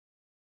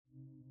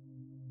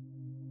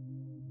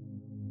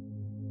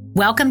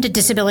Welcome to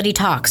Disability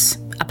Talks,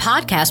 a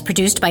podcast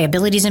produced by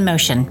Abilities in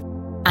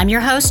Motion. I'm your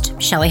host,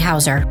 Shelley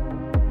Hauser.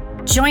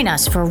 Join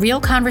us for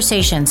real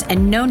conversations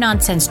and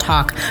no-nonsense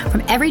talk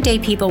from everyday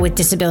people with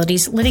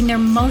disabilities living their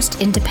most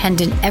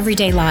independent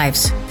everyday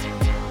lives.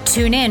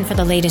 Tune in for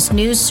the latest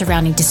news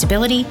surrounding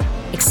disability,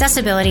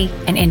 accessibility,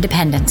 and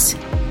independence,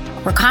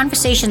 where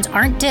conversations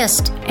aren't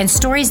dissed and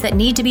stories that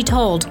need to be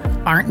told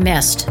aren't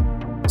missed.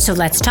 So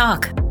let's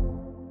talk.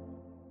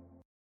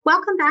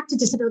 Welcome back to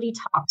Disability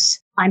Talks.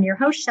 I'm your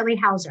host, Shelley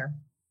Hauser.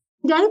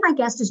 Today, my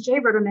guest is Jay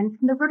Ruderman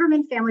from the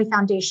Ruderman Family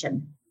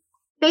Foundation.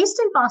 Based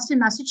in Boston,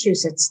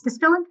 Massachusetts, this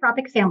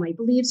philanthropic family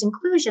believes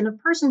inclusion of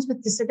persons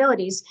with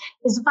disabilities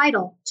is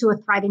vital to a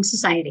thriving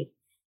society.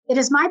 It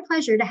is my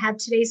pleasure to have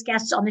today's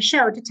guest on the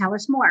show to tell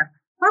us more.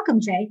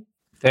 Welcome, Jay.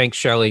 Thanks,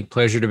 Shelley.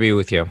 Pleasure to be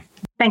with you.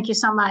 Thank you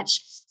so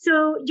much.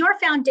 So your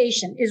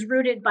foundation is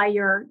rooted by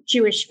your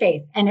Jewish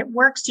faith, and it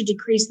works to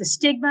decrease the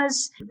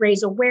stigmas,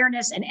 raise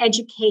awareness, and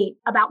educate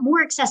about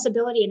more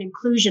accessibility and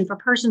inclusion for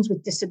persons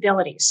with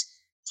disabilities.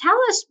 Tell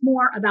us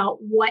more about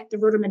what the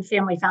Ruderman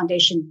Family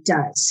Foundation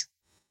does.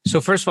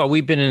 So first of all,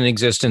 we've been in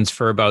existence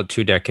for about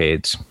 2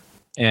 decades.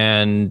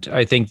 And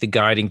I think the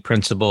guiding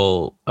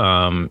principle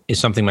is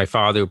something my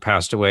father, who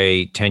passed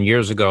away 10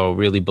 years ago,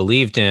 really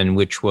believed in,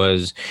 which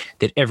was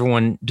that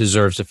everyone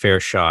deserves a fair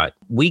shot.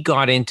 We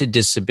got into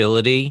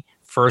disability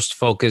first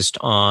focused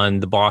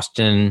on the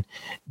Boston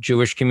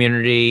Jewish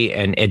community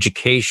and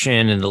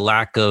education and the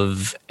lack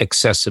of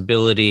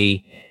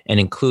accessibility and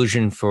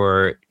inclusion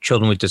for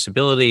children with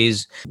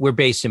disabilities. We're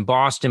based in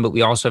Boston, but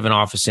we also have an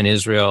office in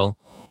Israel.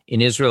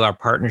 In Israel, our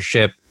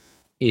partnership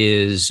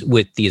is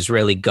with the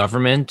Israeli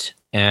government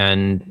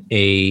and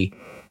a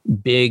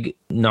big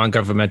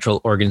non-governmental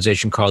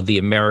organization called the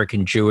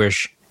American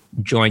Jewish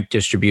Joint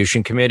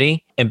Distribution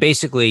Committee. And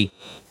basically,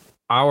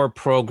 our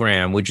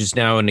program, which is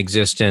now in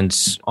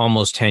existence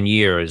almost 10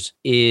 years,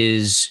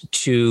 is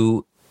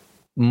to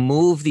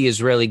move the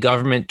Israeli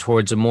government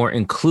towards a more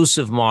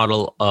inclusive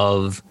model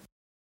of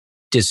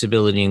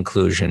disability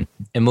inclusion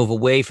and move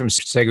away from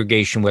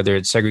segregation, whether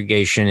it's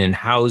segregation in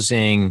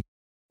housing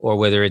or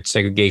whether it's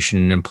segregation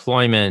in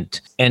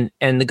employment. And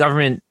the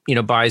government,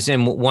 buys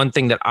in. One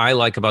thing that I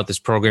like about this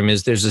program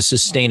is there's a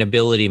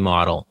sustainability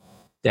model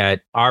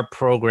that our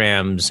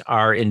programs,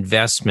 our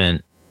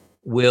investment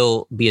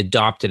will be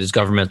adopted as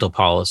governmental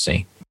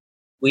policy.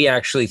 We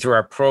actually, through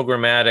our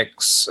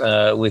programmatics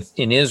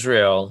in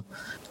Israel,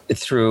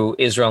 through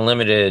Israel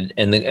Unlimited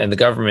and the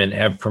government,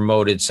 have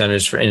promoted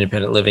centers for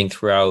independent living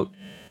throughout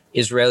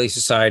Israeli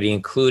society,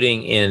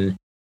 including in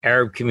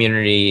Arab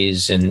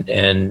communities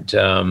and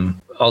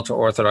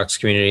ultra-Orthodox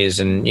communities.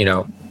 And,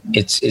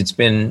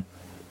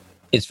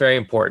 it's very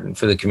important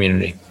for the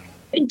community.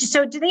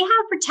 So do they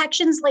have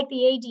protections like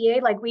the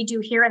ADA, like we do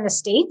here in the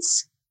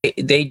States?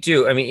 They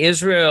do. I mean,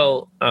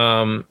 Israel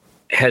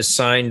has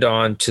signed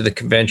on to the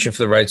Convention for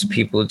the Rights of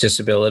People with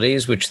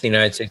Disabilities, which the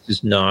United States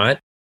is not.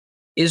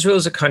 Israel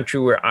is a country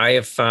where I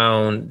have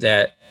found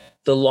that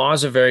the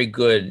laws are very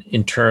good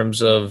in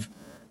terms of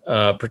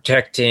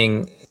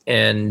protecting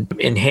and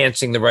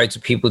enhancing the rights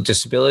of people with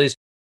disabilities.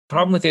 The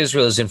problem with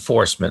Israel is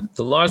enforcement.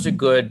 The laws are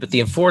good, but the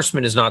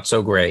enforcement is not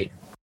so great.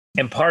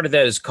 And part of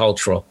that is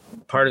cultural.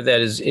 Part of that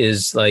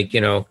is like,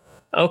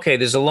 okay,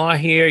 there's a law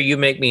here, you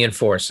make me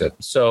enforce it.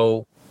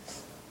 So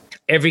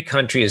every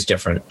country is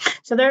different.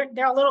 So they're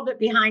a little bit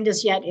behind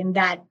us yet in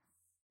that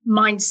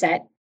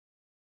mindset.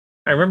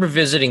 I remember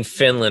visiting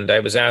Finland.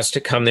 I was asked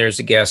to come there as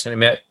a guest, and I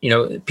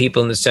met,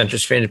 people in the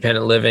Centers for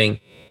Independent Living.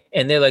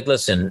 And they're like,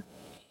 listen,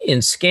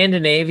 in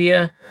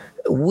Scandinavia,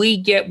 we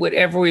get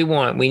whatever we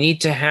want. We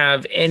need to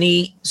have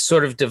any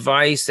sort of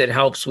device that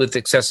helps with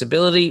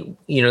accessibility.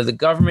 The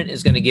government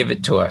is going to give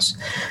it to us.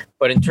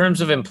 But in terms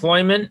of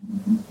employment,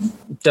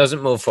 it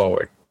doesn't move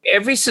forward.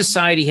 Every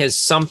society has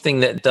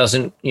something that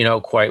doesn't,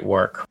 quite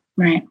work.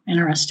 Right.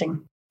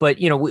 Interesting. But,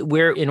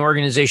 we're an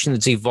organization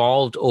that's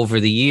evolved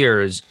over the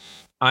years.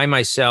 I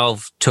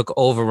myself took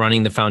over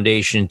running the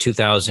foundation in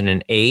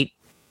 2008.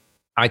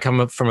 I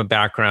come up from a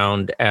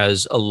background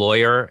as a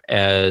lawyer,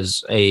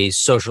 as a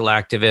social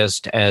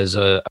activist, as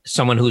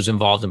someone who's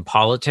involved in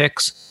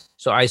politics.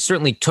 So I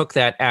certainly took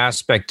that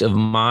aspect of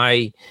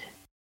my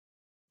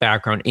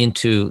background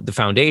into the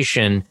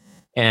foundation.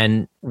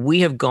 And we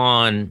have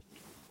gone,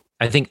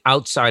 I think,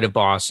 outside of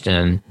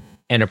Boston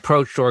and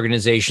approached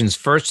organizations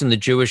first in the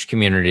Jewish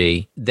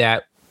community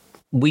that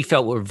we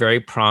felt were very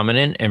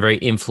prominent and very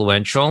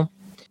influential,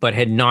 but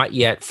had not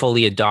yet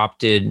fully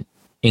adopted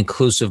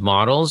inclusive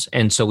models.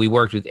 And so we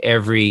worked with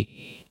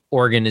every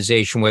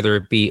organization, whether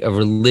it be a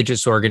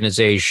religious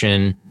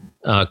organization,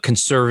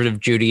 conservative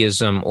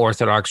Judaism,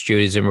 Orthodox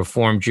Judaism,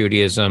 Reform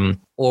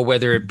Judaism, or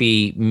whether it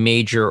be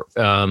major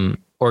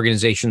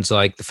organizations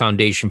like the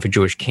Foundation for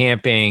Jewish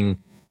Camping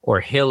or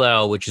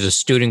Hillel, which is a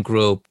student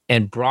group,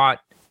 and brought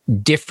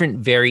different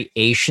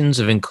variations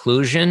of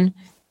inclusion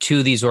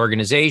to these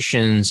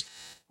organizations.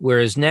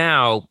 Whereas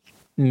now,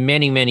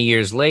 many, many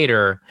years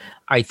later,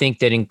 I think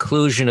that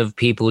inclusion of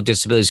people with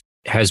disabilities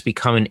has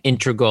become an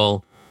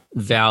integral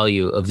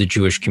value of the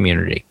Jewish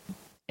community.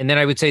 And then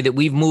I would say that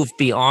we've moved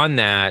beyond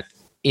that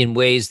in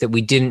ways that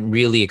we didn't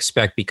really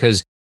expect,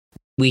 because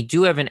we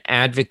do have an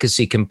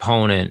advocacy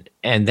component,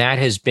 and that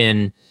has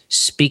been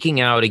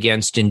speaking out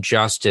against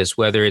injustice,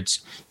 whether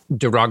it's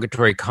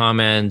derogatory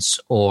comments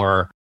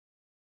or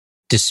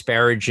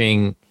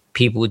disparaging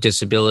people with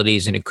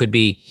disabilities. And it could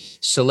be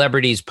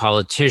celebrities,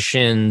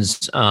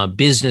 politicians,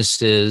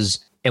 businesses.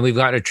 And we've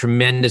got a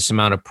tremendous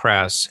amount of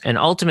press. And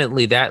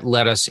ultimately, that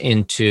led us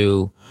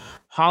into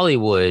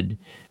Hollywood,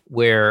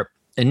 where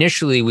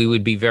initially we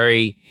would be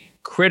very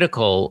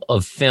critical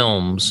of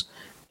films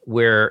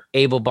where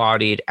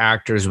able-bodied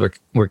actors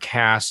were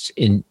cast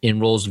in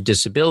roles of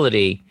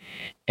disability,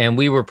 and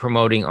we were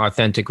promoting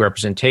authentic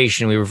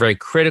representation. We were very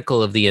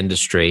critical of the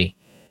industry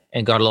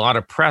and got a lot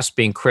of press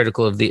being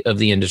critical of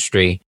the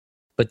industry,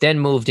 but then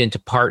moved into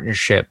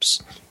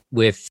partnerships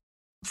with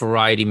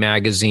Variety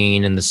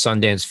Magazine and the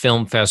Sundance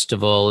Film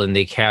Festival and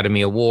the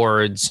Academy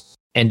Awards,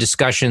 and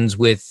discussions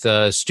with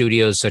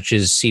studios such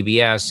as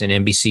CBS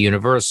and NBC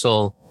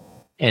Universal,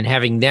 and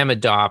having them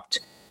adopt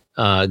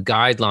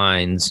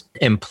guidelines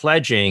and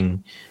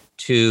pledging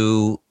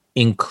to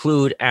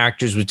include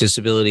actors with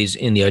disabilities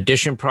in the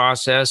audition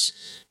process,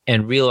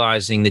 and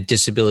realizing that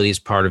disability is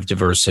part of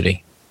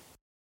diversity.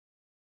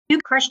 You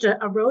crushed a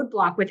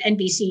roadblock with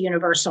NBC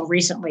Universal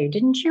recently,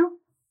 didn't you?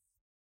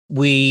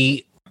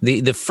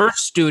 The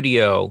first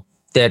studio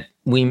that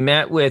we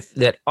met with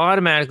that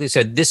automatically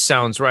said, this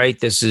sounds right,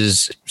 this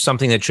is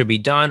something that should be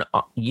done.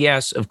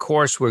 Yes, of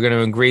course, we're going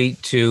to agree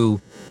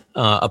to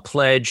a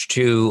pledge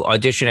to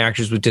audition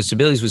actors with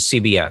disabilities with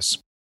CBS.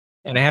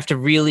 And I have to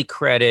really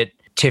credit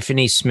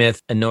Tiffany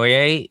Smith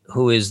Anoye,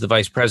 who is the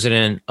Vice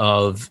President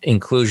of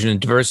Inclusion and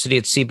Diversity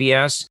at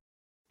CBS.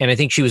 And I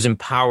think she was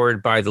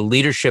empowered by the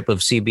leadership of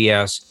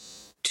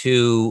CBS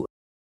to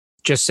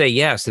just say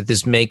yes, that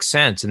this makes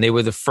sense. And they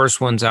were the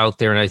first ones out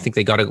there. And I think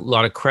they got a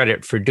lot of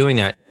credit for doing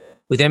that.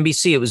 With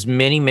NBC, it was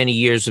many, many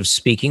years of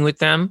speaking with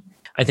them.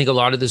 I think a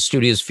lot of the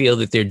studios feel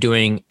that they're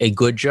doing a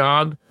good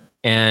job.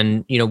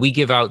 And, we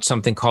give out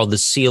something called the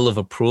seal of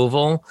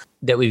approval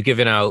that we've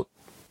given out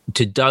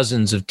to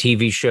dozens of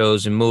TV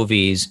shows and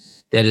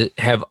movies that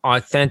have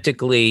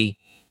authentically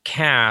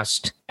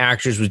cast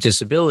actors with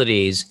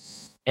disabilities.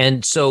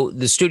 And so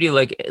the studio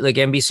like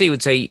NBC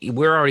would say,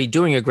 we're already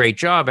doing a great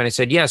job. And I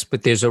said, yes,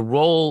 but there's a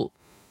role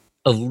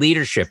of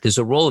leadership. There's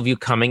a role of you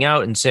coming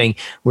out and saying,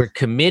 we're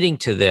committing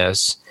to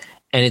this,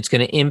 and it's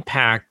going to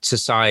impact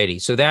society.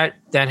 So that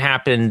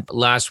happened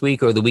last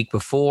week or the week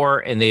before,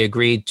 and they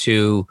agreed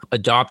to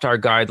adopt our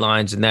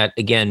guidelines. And that,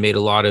 again, made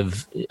a lot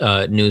of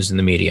news in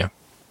the media.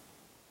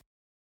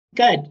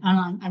 Good.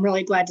 I'm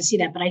really glad to see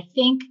that. But I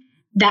think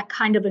that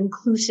kind of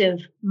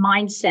inclusive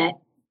mindset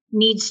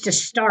needs to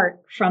start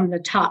from the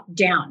top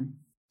down.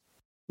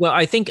 Well,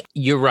 I think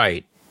you're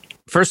right.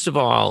 First of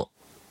all,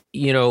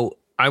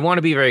 I want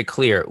to be very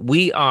clear.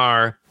 We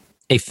are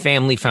a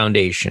family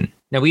foundation.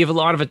 Now, we have a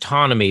lot of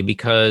autonomy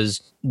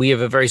because we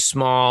have a very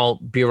small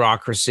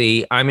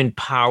bureaucracy. I'm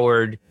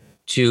empowered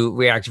to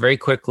react very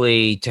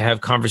quickly, to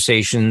have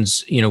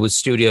conversations, with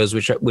studios,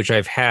 which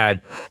I've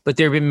had. But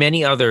there have been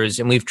many others,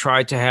 and we've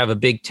tried to have a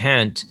big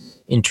tent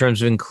in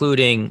terms of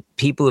including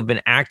people who've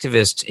been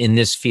activists in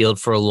this field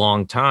for a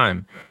long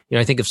time.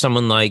 I think of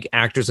someone like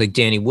actors like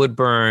Danny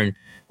Woodburn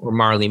or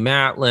Marlee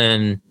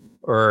Matlin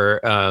or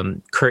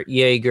Kurt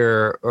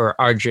Yeager or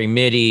RJ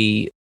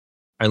Mitty,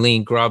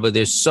 Eileen Grubba.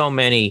 There's so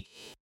many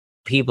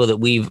people that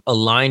we've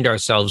aligned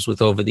ourselves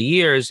with over the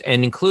years,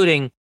 and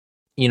including,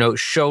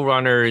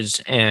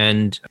 showrunners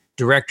and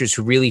directors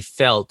who really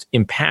felt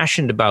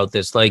impassioned about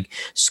this, like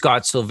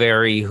Scott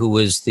Silveri, who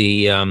was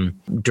the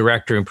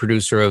director and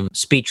producer of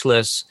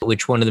Speechless,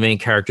 which one of the main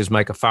characters,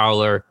 Micah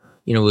Fowler,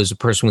 was a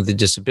person with a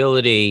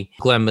disability.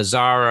 Glenn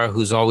Mazzara,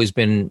 who's always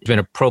been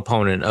a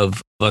proponent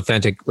of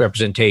authentic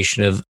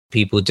representation of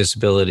people with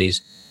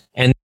disabilities.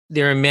 And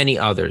there are many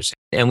others.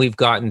 And we've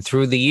gotten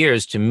through the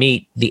years to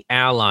meet the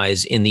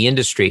allies in the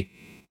industry.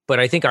 But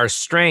I think our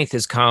strength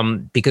has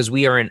come because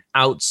we are an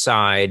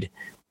outside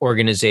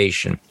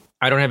organization.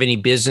 I don't have any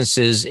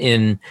businesses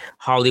in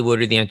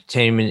Hollywood or the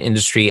entertainment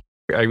industry.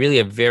 I really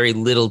have very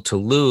little to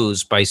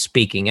lose by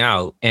speaking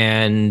out.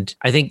 And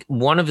I think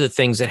one of the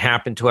things that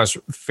happened to us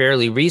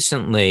fairly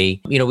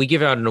recently, we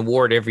give out an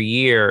award every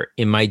year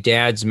in my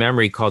dad's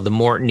memory called the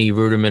Morton E.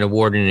 Ruderman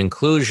Award in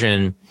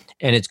Inclusion.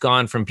 And it's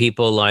gone from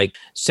people like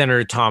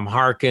Senator Tom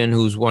Harkin,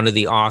 who's one of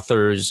the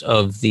authors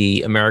of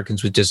the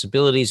Americans with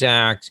Disabilities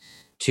Act,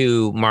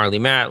 to Marlee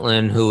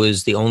Matlin, who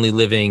is the only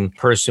living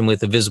person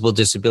with a visible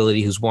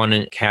disability who's won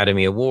an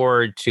Academy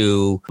Award,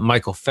 to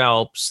Michael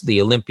Phelps, the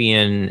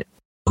Olympian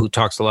who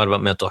talks a lot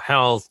about mental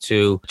health,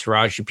 to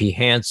Taraji P.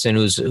 Henson,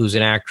 who's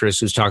an actress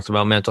who's talked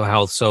about mental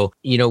health. So,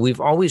 we've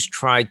always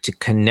tried to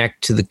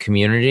connect to the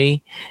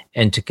community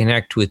and to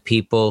connect with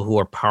people who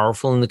are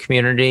powerful in the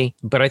community.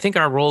 But I think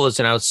our role as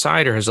an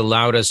outsider has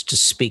allowed us to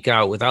speak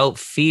out without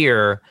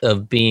fear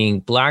of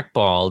being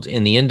blackballed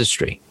in the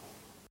industry.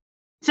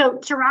 So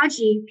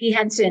Taraji P.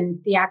 Henson,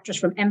 the actress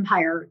from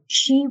Empire,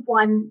 she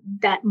won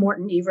that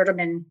Morton E.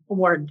 Ruderman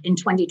Award in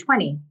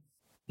 2020.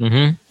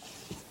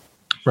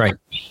 Mm-hmm. Right.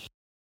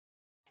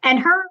 And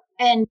her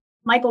and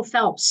Michael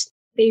Phelps.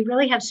 They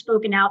really have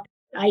spoken out.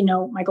 I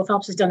know Michael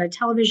Phelps has done a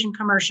television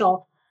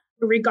commercial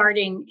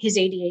regarding his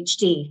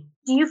ADHD.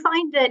 Do you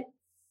find that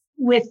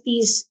with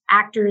these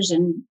actors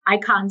and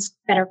icons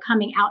that are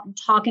coming out and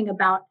talking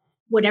about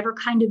whatever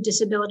kind of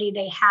disability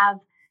they have,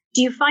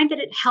 do you find that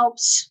it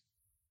helps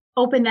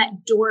open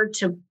that door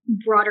to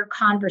broader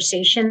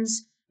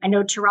conversations? I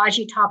know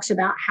Taraji talks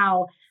about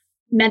how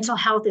mental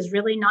health is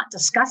really not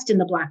discussed in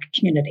the Black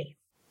community.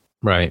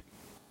 Right.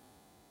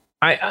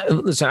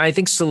 Listen, I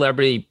think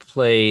celebrity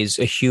plays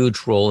a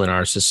huge role in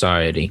our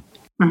society.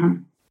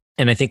 Mm-hmm.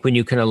 And I think when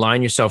you can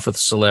align yourself with a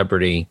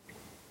celebrity,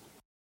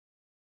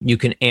 you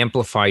can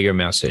amplify your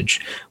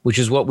message, which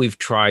is what we've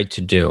tried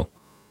to do.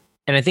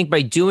 And I think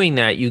by doing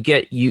that, you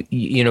get,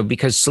 you know,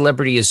 because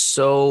celebrity is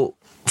so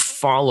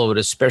followed,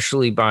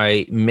 especially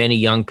by many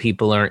young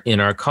people in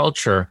our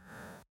culture,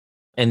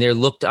 and they're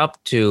looked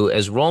up to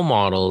as role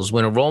models.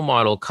 When a role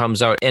model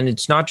comes out, and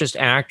it's not just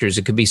actors,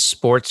 it could be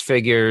sports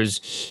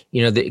figures,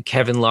 you know,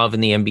 Kevin Love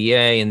in the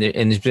NBA, and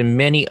there's been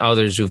many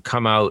others who've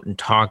come out and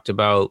talked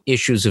about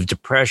issues of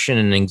depression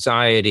and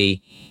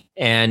anxiety.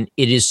 And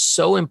it is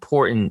so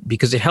important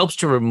because it helps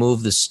to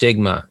remove the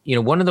stigma. You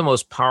know, one of the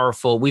most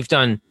powerful, we've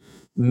done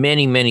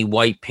many, many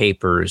white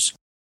papers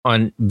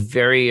on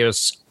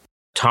various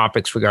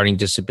topics regarding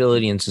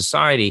disability in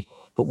society.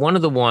 But one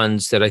of the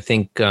ones that I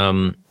think,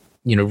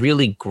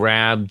 really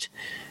grabbed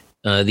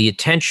the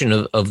attention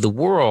of the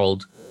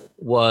world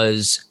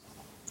was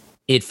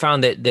it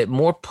found that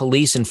more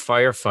police and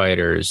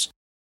firefighters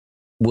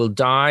will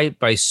die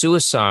by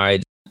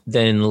suicide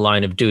than in the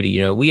line of duty.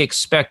 You know, we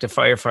expect a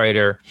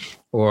firefighter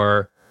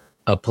or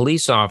a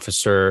police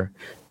officer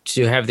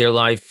to have their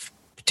life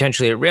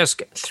potentially at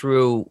risk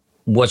through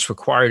what's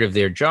required of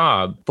their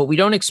job, but we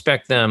don't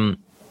expect them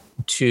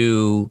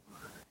to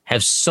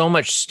have so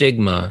much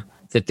stigma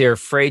that they're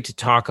afraid to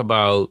talk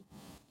about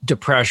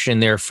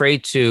depression. They're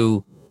afraid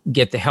to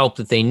get the help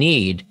that they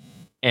need.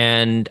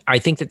 And I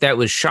think that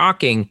was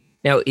shocking.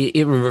 Now,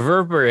 it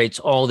reverberates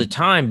all the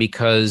time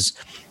because,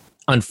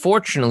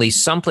 unfortunately,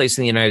 someplace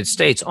in the United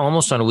States,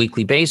 almost on a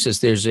weekly basis,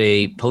 there's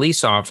a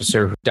police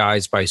officer who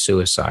dies by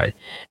suicide.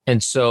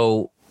 And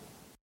so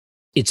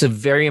it's a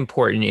very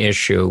important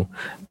issue.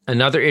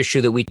 Another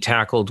issue that we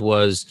tackled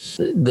was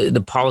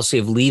the policy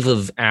of leave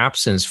of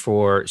absence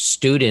for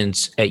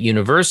students at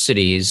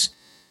universities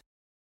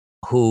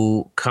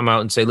who come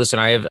out and say, listen,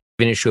 I have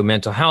an issue of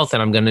mental health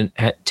and I'm going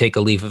to take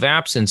a leave of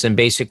absence. And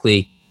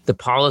basically the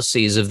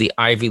policies of the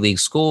Ivy League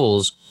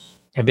schools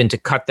have been to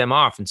cut them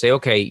off and say,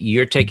 okay,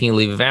 you're taking a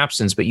leave of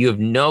absence, but you have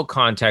no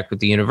contact with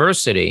the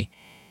university,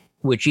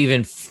 which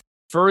even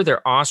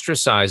further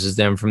ostracizes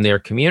them from their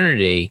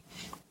community,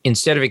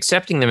 instead of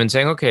accepting them and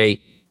saying,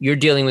 okay, you're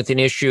dealing with an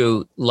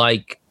issue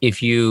like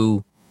if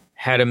you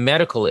had a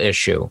medical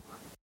issue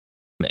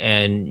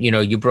and, you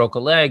know, you broke a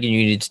leg and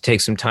you need to take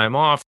some time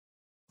off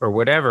or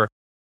whatever.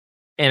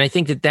 And I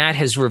think that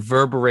has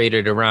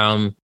reverberated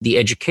around the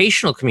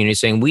educational community,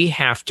 saying we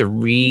have to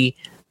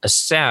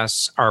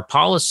reassess our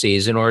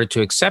policies in order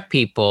to accept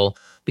people,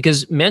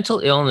 because mental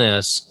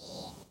illness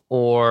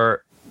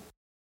or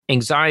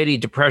anxiety,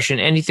 depression,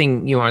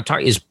 anything you want to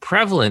talk is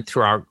prevalent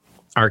through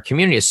our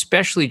community,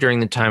 especially during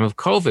the time of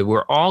COVID.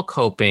 We're all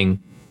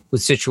coping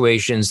with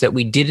situations that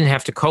we didn't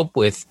have to cope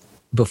with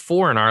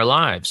before in our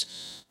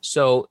lives.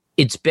 So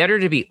it's better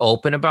to be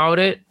open about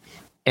it.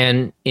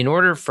 And in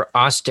order for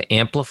us to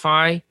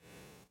amplify,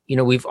 you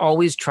know, we've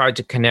always tried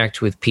to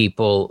connect with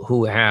people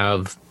who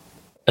have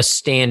a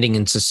standing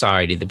in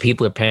society, the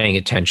people are paying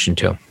attention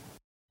to.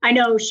 I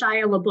know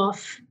Shia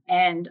LaBeouf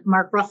and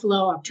Mark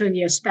Ruffalo,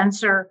 Octavia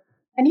Spencer,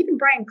 and even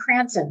Bryan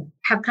Cranston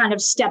have kind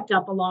of stepped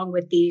up along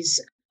with these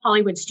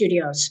Hollywood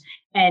studios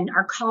and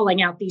are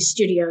calling out these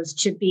studios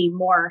to be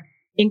more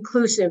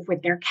inclusive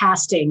with their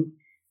casting.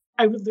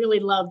 I really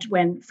loved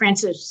when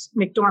Frances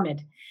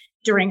McDormand,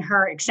 during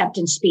her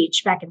acceptance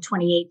speech back in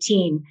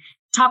 2018,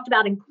 talked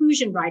about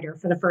inclusion writer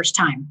for the first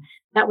time.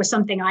 That was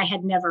something I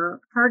had never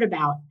heard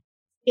about.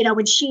 You know,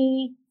 when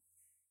she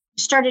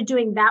started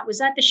doing that, was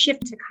that the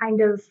shift to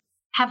kind of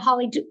have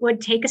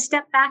Hollywood take a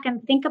step back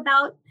and think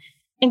about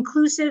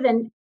inclusive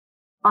and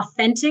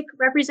authentic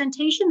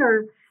representation,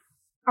 or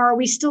are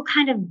we still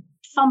kind of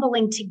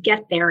fumbling to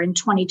get there in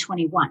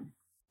 2021?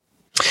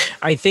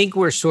 I think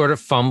we're sort of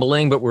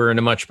fumbling, but we're in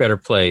a much better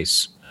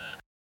place.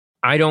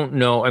 I don't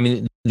know. I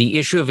mean, the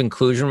issue of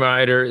inclusion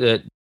rider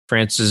that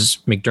Frances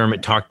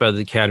McDormand talked about at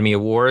the Academy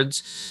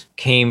Awards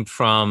came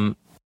from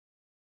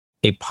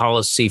a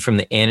policy from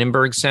the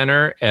Annenberg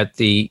Center at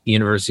the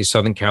University of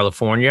Southern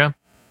California.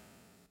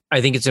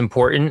 I think it's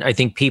important. I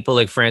think people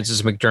like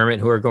Frances McDormand,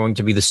 who are going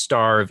to be the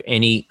star of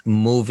any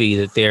movie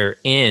that they're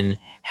in,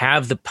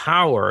 have the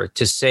power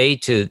to say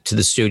to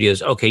the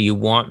studios, okay, you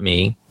want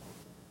me.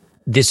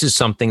 This is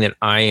something that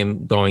I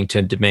am going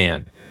to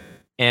demand.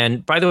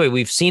 And by the way,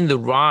 we've seen the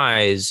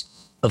rise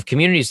of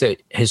communities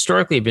that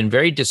historically have been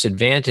very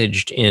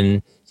disadvantaged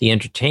in the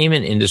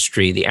entertainment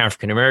industry, the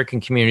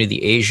African-American community,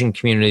 the Asian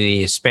community,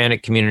 the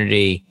Hispanic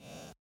community,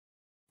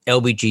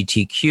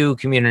 LGBTQ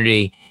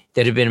community,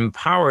 that have been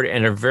empowered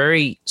and are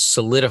very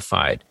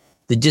solidified.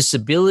 the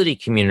disability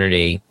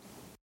community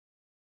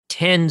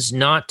tends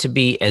not to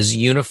be as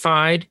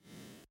unified.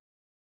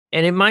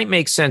 And it might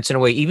make sense in a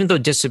way, even though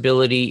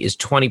disability is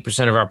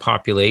 20% of our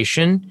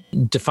population,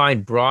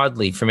 defined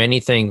broadly from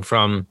anything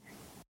from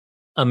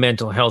a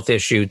mental health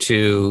issue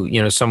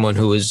to, someone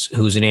who's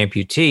an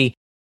amputee.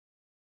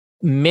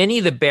 Many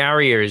of the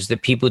barriers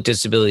that people with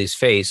disabilities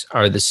face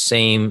are the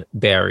same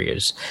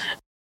barriers.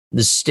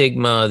 The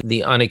stigma,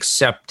 the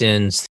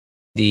unacceptance,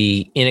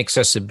 the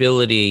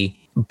inaccessibility,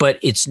 but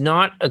it's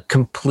not a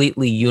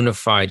completely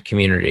unified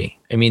community.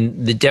 I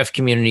mean, the deaf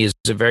community is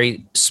a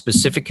very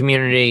specific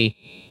community,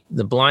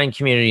 the blind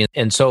community,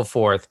 and so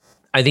forth.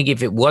 I think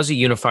if it was a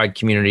unified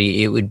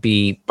community, it would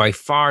be by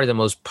far the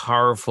most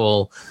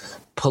powerful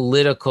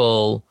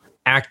political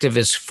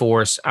activist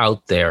force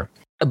out there.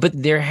 But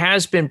there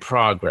has been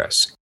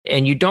progress,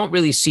 and you don't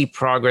really see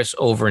progress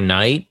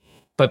overnight.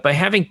 But by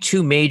having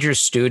two major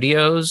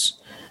studios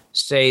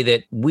say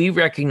that we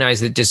recognize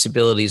that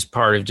disability is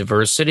part of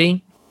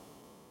diversity,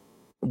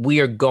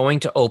 we are going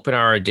to open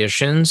our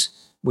auditions.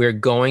 We're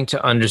going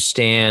to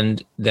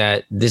understand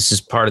that this is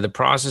part of the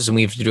process and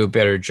we have to do a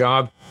better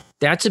job.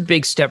 That's a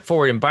big step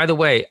forward. And by the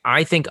way,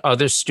 I think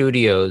other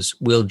studios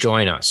will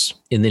join us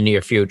in the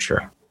near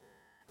future.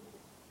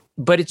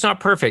 But it's not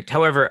perfect.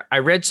 However, I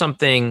read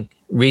something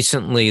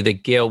recently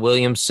that Gail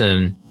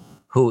Williamson,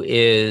 who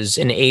is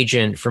an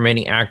agent for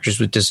many actors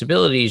with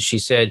disabilities, she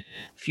said,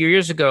 a few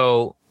years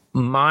ago,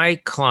 my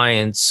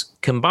clients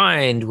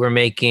combined were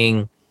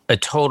making a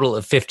total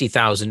of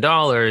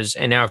 $50,000,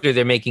 and now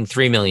they're making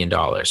 $3 million.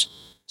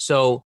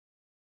 So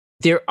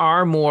there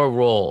are more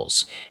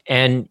roles.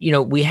 And,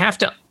 we have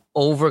to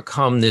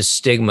overcome this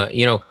stigma.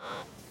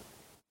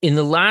 In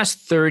the last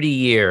 30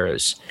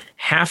 years,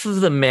 half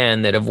of the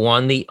men that have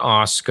won the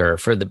Oscar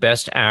for the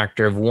best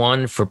actor have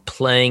won for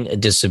playing a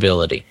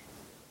disability.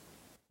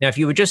 Now, if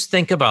you would just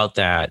think about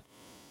that,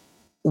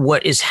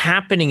 what is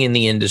happening in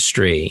the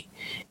industry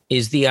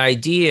is the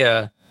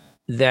idea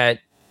that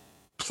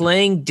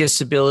playing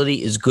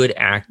disability is good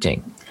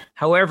acting.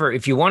 However,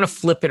 if you want to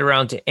flip it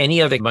around to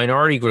any other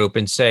minority group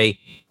and say,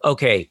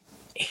 okay,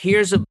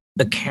 here's a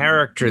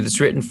character that's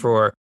written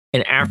for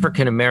an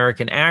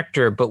African-American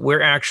actor, but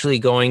we're actually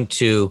going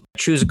to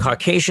choose a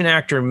Caucasian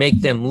actor and make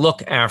them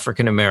look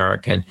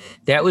African-American,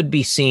 that would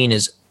be seen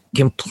as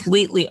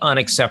completely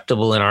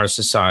unacceptable in our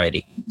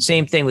society.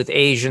 Same thing with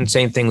Asian,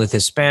 same thing with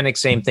Hispanic,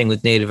 same thing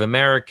with Native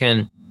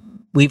American.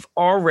 We've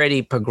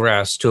already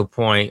progressed to a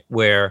point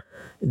where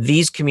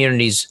these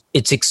communities,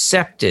 it's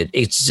accepted.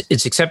 It's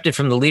accepted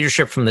from the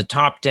leadership from the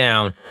top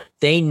down.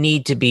 They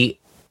need to be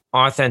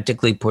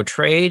authentically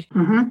portrayed,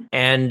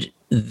 and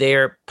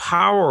their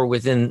power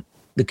within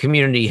the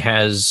community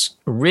has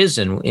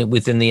risen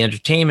within the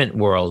entertainment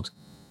world.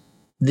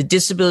 The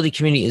disability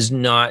community is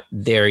not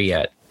there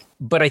yet,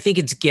 but I think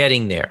it's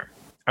getting there.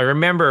 I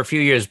remember a few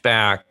years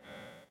back,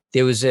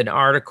 there was an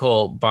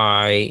article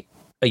by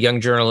a young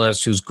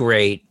journalist who's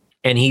great,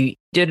 and he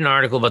did an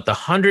article about the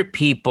 100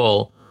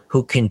 people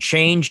who can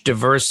change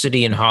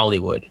diversity in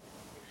Hollywood.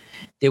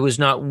 There was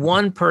not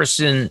one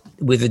person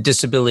with a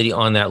disability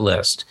on that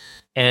list.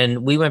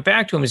 And we went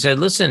back to him and said,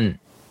 listen,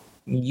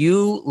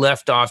 you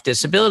left off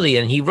disability.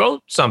 And he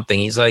wrote something.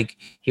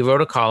 He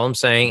wrote a column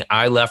saying,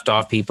 I left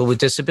off people with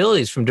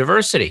disabilities from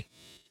diversity.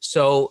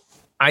 So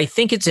I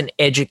think it's an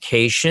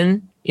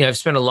education. I've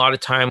spent a lot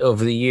of time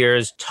over the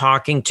years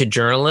talking to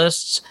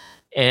journalists,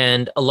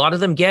 and a lot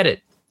of them get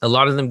it. A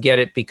lot of them get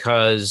it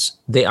because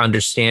they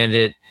understand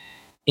it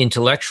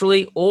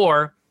intellectually,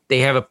 or they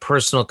have a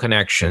personal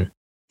connection.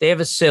 They have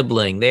a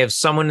sibling, they have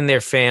someone in their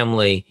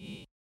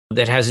family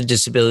that has a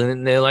disability,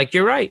 and they're like,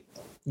 you're right.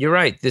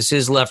 This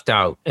is left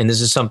out, and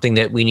this is something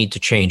that we need to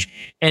change.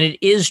 And it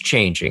is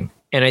changing,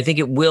 and I think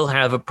it will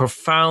have a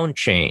profound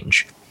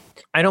change.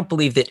 I don't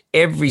believe that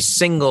every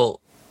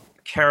single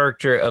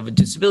character of a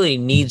disability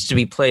needs to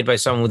be played by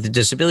someone with a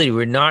disability.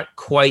 We're not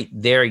quite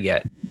there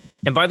yet.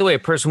 And by the way, a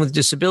person with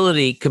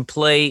disability could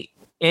play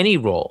any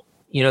role.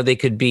 They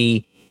could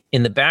be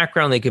in the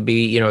background, they could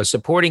be, a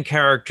supporting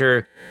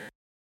character,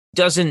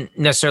 doesn't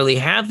necessarily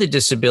have the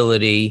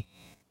disability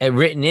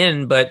written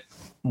in, but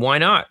why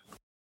not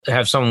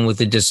have someone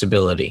with a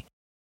disability?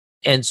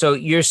 And so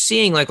you're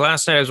seeing, like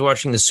last night I was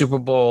watching the Super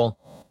Bowl,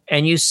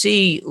 and you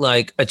see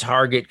like a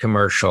Target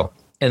commercial,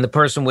 and the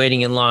person waiting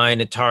in line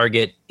at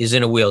Target is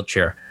in a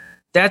wheelchair.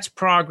 That's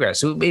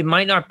progress. It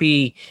might not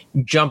be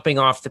jumping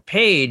off the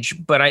page,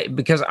 but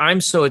because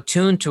I'm so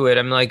attuned to it,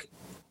 I'm like,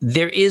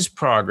 there is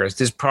progress.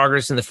 There's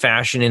progress in the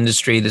fashion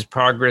industry. There's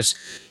progress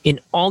in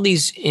all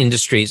these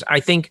industries. I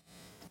think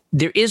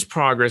there is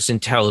progress in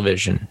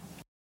television.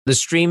 The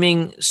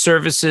streaming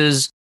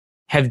services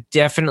have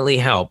definitely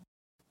helped.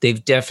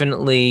 They've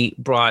definitely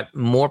brought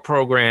more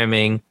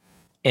programming,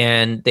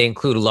 and they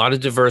include a lot of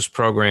diverse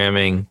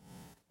programming.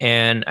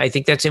 And I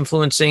think that's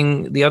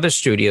influencing the other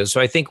studios. So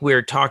I think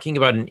we're talking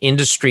about an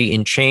industry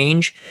in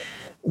change.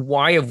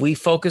 Why have we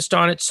focused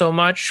on it so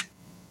much?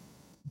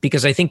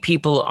 Because I think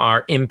people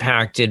are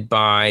impacted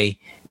by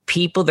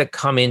people that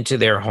come into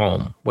their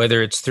home,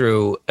 whether it's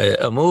through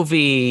a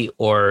movie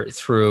or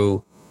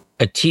through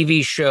a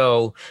TV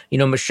show.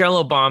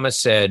 Michelle Obama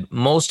said,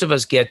 most of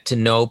us get to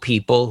know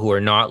people who are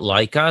not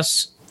like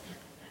us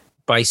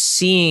by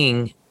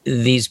seeing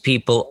these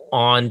people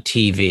on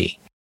TV.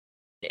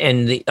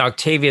 And the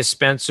Octavia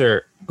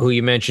Spencer, who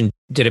you mentioned,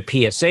 did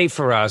a PSA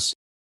for us.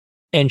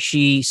 And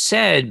she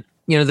said,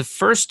 the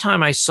first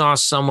time I saw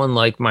someone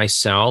like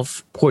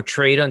myself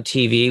portrayed on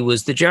TV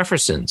was The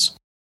Jeffersons,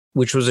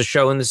 which was a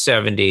show in the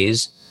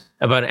 70s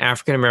about an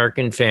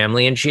African-American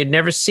family. And she had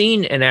never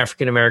seen an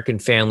African-American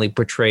family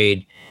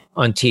portrayed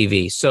on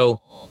TV.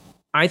 So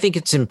I think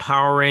it's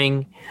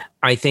empowering.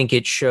 I think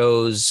it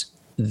shows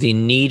the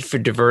need for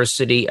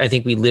diversity. I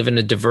think we live in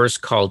a diverse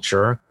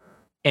culture,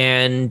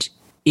 and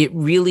it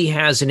really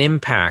has an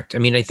impact. I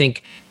mean, I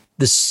think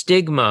the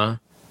stigma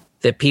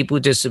that people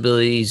with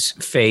disabilities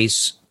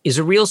face is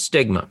a real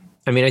stigma.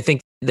 I mean, I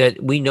think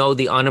that we know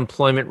the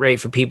unemployment rate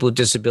for people with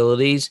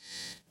disabilities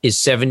is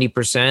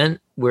 70%,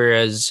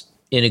 whereas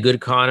in a good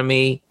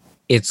economy,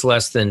 it's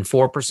less than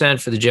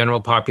 4% for the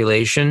general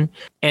population.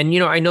 And,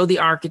 I know the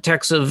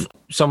architects of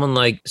someone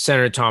like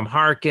Senator Tom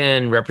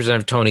Harkin,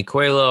 Representative Tony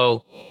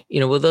Coelho,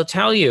 they'll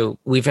tell you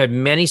we've had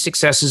many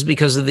successes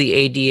because of the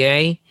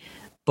ADA,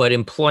 but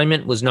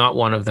employment was not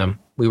one of them.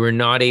 We were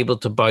not able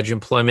to budge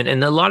employment.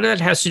 And a lot of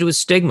that has to do with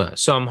stigma.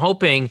 So I'm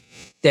hoping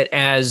that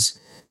as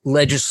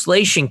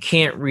legislation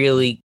can't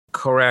really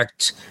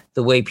correct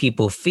the way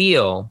people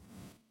feel,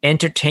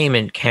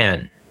 entertainment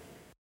can.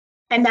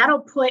 And that'll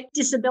put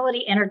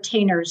disability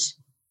entertainers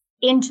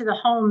into the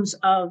homes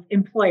of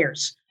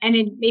employers. And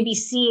in maybe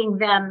seeing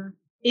them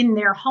in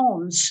their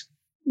homes,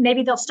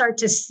 maybe they'll start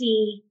to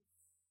see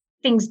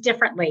things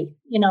differently,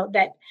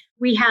 that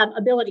we have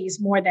abilities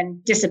more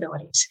than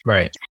disabilities.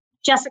 Right.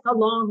 Jessica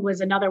Long was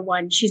another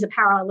one. She's a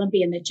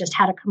Paralympian that just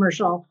had a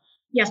commercial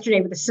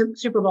yesterday with the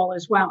Super Bowl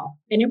as well.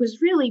 And it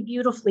was really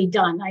beautifully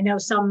done. I know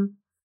some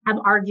have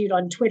argued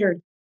on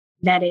Twitter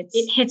that it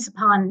hits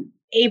upon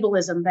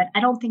ableism, but I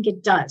don't think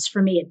it does.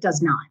 For me, it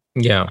does not.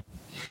 Yeah,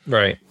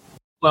 right.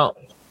 Well,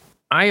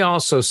 I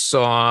also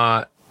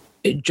saw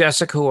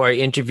Jessica, who I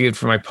interviewed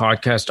for my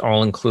podcast,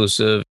 All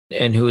Inclusive,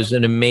 and who is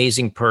an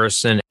amazing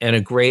person and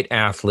a great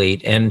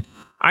athlete. And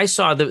I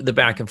saw the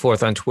back and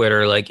forth on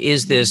Twitter, like,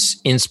 is this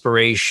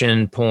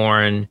inspiration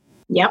porn?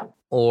 Yep.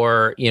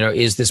 Or,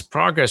 is this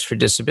progress for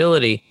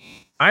disability?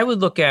 I would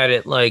look at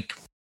it like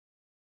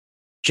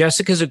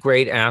Jessica's a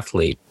great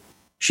athlete.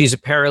 She's a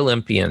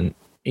Paralympian.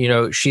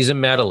 She's a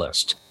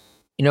medalist.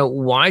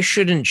 Why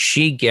shouldn't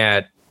she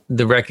get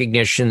the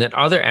recognition that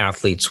other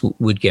athletes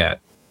would get?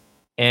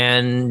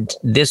 And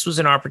this was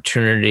an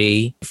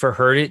opportunity for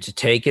her to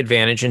take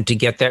advantage and to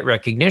get that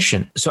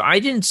recognition. So I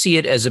didn't see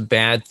it as a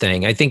bad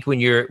thing. I think when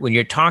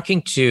you're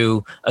talking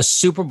to a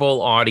Super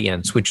Bowl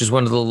audience, which is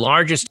one of the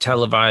largest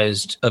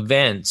televised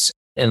events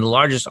and the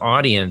largest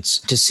audience,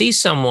 to see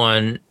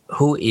someone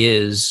who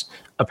is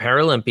a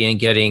Paralympian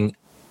getting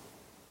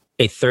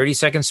a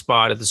 30-second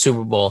spot at the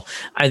Super Bowl,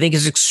 I think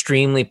is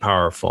extremely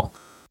powerful.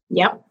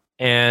 Yep.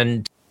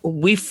 And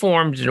we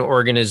formed an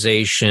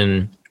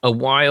organization a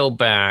while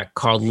back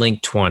called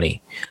Link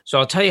 20. So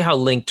I'll tell you how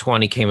Link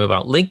 20 came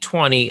about. Link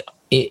 20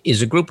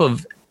 is a group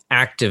of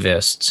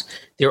activists.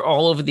 They're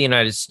all over the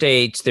United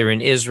States. They're in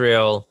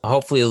Israel.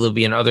 Hopefully they'll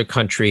be in other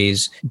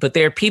countries. But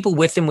there are people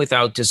with and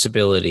without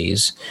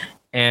disabilities.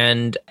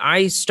 And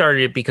I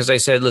started it because I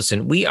said,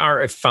 listen, we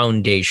are a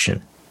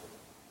foundation.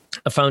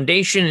 A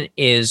foundation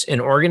is an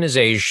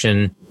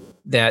organization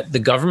that the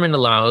government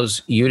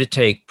allows you to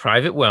take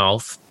private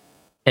wealth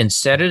and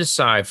set it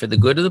aside for the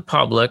good of the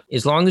public,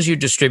 as long as you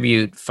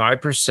distribute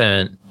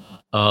 5%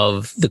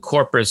 of the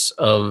corpus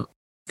of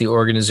the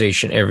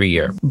organization every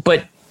year.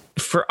 But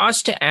for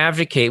us to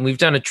advocate, we've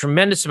done a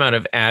tremendous amount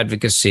of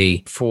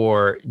advocacy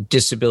for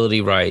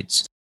disability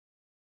rights.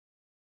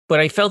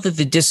 But I felt that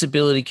the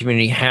disability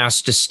community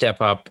has to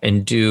step up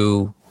and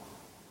do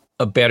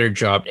a better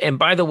job. And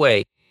by the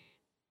way,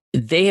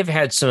 they have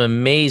had some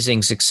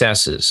amazing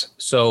successes.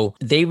 So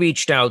they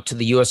reached out to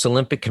the U.S.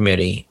 Olympic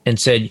Committee and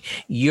said,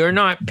 you're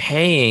not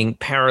paying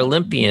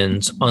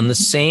Paralympians on the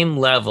same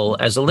level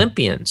as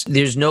Olympians.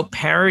 There's no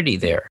parity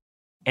there.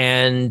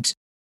 And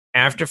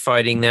after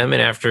fighting them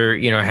and after,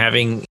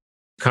 having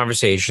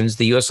conversations,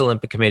 the U.S.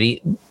 Olympic Committee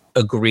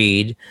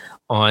agreed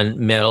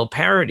on medal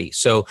parity.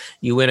 So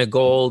you win a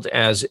gold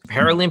as a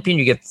Paralympian,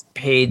 you get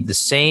paid the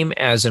same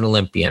as an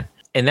Olympian.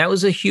 And that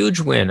was a huge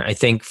win, I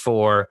think,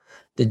 for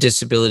the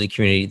disability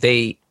community.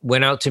 They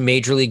went out to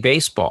Major League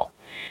Baseball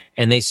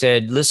and they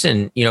said,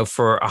 listen,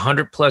 for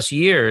 100 plus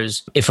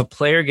years, if a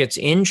player gets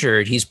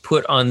injured, he's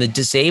put on the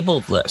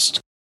disabled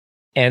list.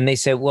 And they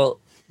said,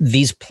 well,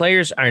 these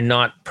players are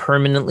not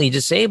permanently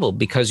disabled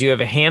because you have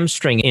a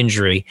hamstring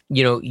injury.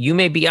 You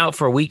may be out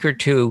for a week or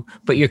two,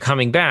 but you're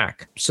coming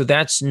back. So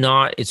it's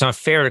not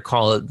fair to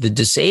call it the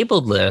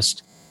disabled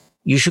list.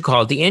 You should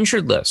call it the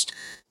injured list.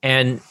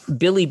 And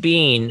Billy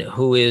Beane,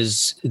 who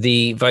is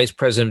the vice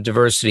president of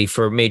diversity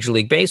for Major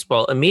League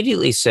Baseball,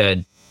 immediately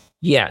said,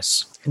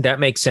 yes, that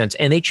makes sense.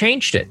 And they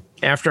changed it.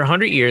 After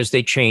 100 years,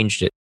 they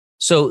changed it.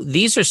 So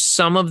these are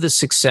some of the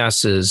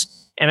successes.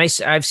 And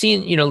I've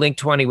seen, Link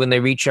 20, when they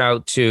reach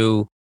out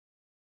to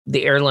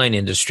the airline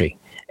industry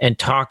and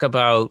talk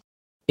about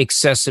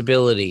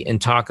accessibility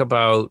and talk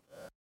about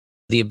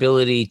the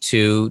ability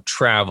to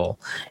travel,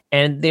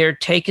 and they're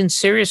taken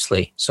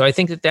seriously. So I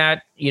think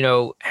that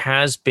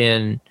has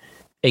been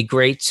a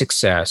great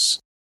success.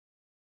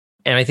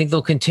 And I think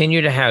they'll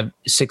continue to have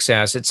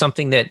success. It's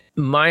something that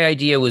my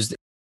idea was that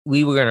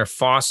we were going to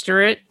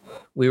foster it,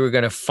 we were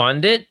going to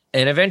fund it,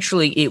 and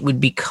eventually it would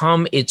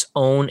become its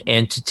own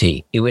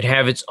entity. It would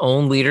have its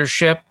own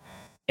leadership,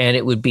 and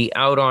it would be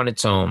out on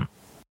its own.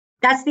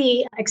 That's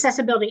the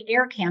Accessibility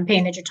Air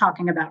campaign that you're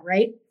talking about,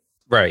 right?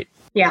 Right.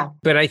 Yeah.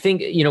 But I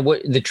think,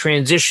 what the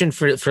transition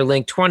for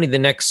Link 20, the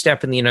next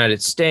step in the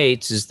United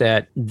States is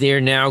that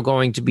they're now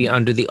going to be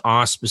under the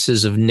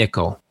auspices of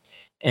Nickel.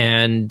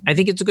 And I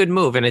think it's a good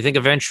move. And I think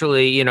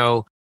eventually,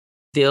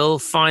 they'll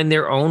find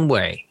their own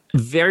way.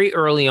 Very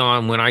early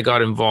on, when I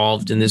got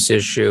involved in this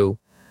issue,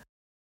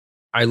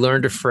 I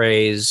learned a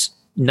phrase,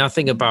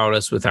 nothing about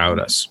us without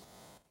us.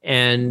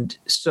 And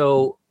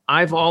so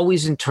I've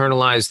always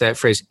internalized that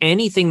phrase.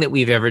 Anything that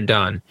we've ever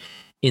done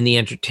in the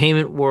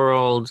entertainment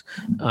world,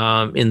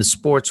 in the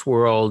sports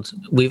world,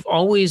 we've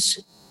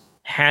always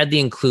had the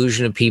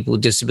inclusion of people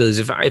with disabilities.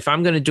 If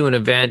I'm going to do an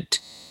event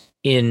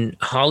in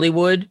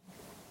Hollywood,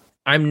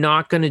 I'm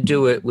not going to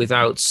do it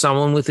without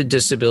someone with a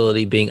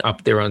disability being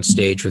up there on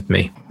stage with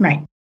me.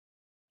 Right.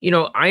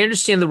 I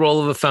understand the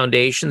role of a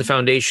foundation. The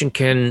foundation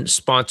can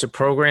sponsor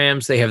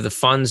programs. They have the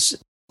funds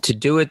to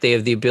do it. They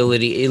have the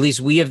ability, at least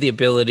we have the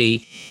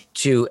ability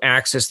to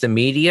access the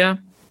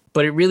media,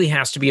 but it really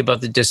has to be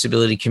about the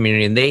disability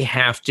community, and they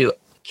have to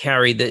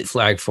carry the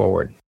flag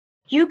forward.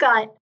 You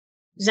got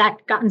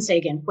Zach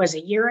Gottensagen, was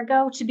a year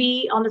ago, to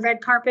be on the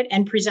red carpet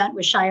and present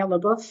with Shia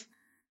LaBeouf.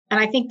 And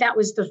I think that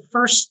was the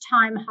first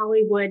time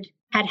Hollywood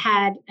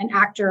had an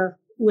actor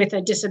with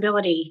a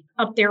disability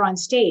up there on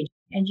stage.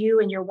 And you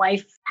and your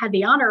wife had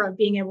the honor of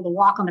being able to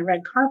walk on the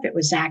red carpet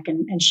with Zach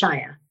and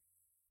Shia.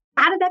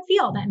 How did that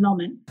feel, that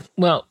moment?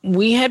 Well,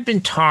 we had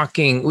been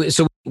talking.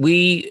 So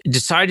we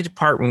decided to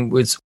partner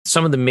with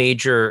some of the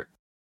major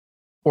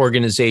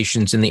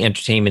organizations in the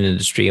entertainment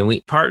industry. And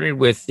we partnered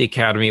with the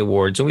Academy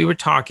Awards. And we were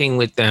talking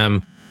with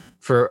them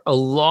for a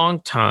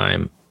long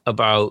time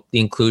about the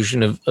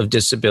inclusion of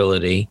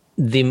disability.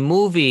 The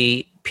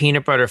movie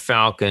Peanut Butter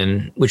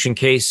Falcon, which in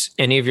case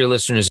any of your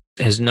listeners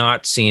has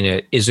not seen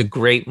it, is a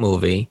great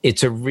movie.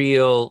 It's a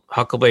real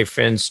Huckleberry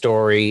Finn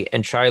story.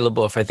 And Shia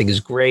LaBeouf, I think, is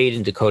great.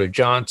 And Dakota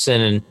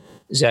Johnson and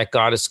Zach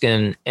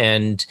Gottensagen.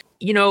 And,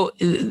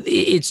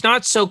 it's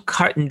not so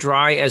cut and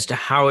dry as to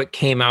how it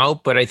came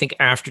out. But I think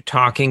after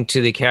talking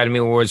to the Academy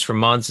Awards for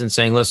months and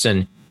saying,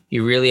 listen,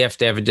 you really have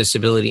to have a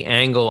disability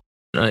angle,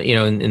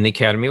 in the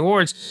Academy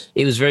Awards,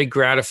 it was very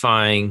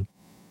gratifying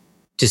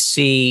to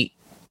see,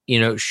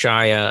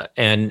 Shia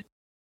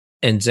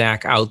and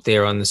Zach out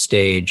there on the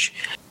stage.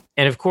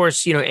 And of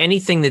course,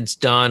 anything that's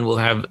done will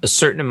have a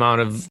certain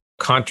amount of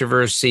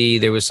controversy.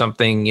 There was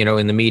something,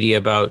 in the media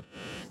about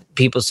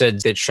people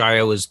said that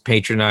Shia was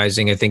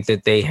patronizing. I think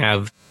that they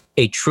have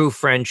a true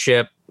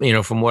friendship,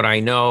 from what I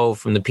know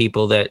from the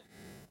people that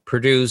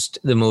produced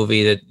the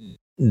movie, that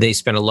they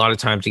spend a lot of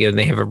time together and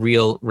they have a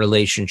real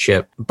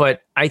relationship.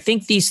 But I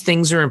think these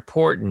things are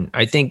important.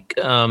 I think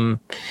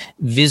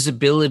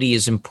visibility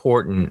is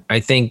important. I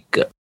think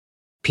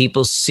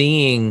people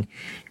seeing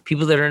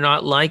people that are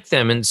not like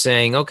them and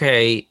saying,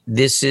 okay,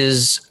 this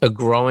is a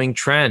growing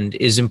trend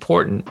is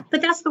important.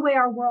 But that's the way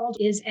our world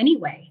is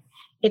anyway.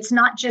 It's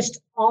not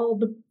just all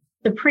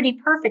the pretty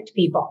perfect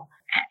people.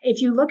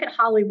 If you look at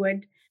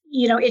Hollywood,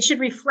 it should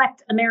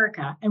reflect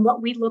America and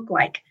what we look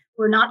like.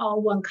 We're not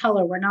all one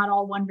color. We're not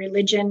all one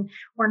religion.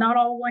 We're not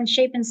all one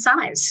shape and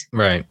size.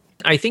 Right.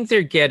 I think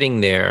they're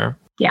getting there.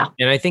 Yeah.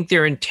 And I think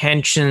their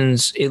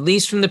intentions, at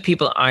least from the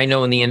people I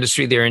know in the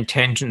industry, their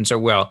intentions are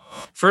well.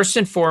 First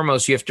and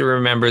foremost, you have to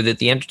remember that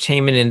the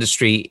entertainment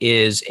industry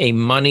is a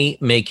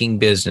money-making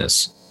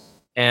business.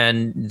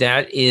 And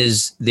that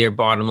is their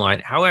bottom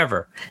line.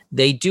 However,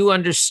 they do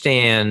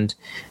understand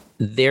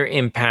their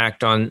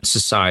impact on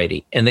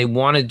society and they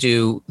want to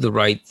do the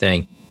right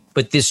thing.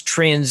 But this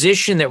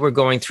transition that we're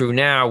going through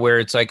now, where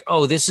it's like,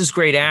 oh, this is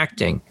great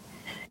acting,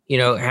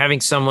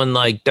 having someone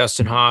like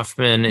Dustin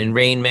Hoffman in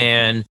Rain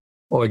Man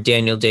or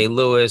Daniel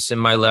Day-Lewis in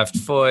My Left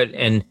Foot,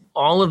 and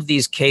all of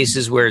these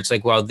cases where it's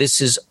like, wow,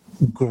 this is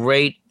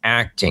great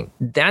acting.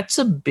 That's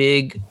a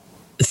big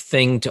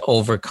thing to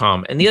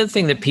overcome. And the other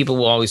thing that people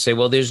will always say,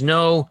 well, there's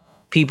no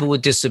people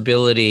with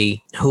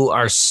disability who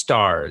are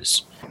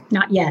stars.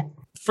 Not yet.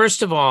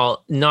 First of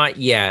all, not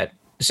yet.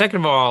 Second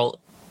of all,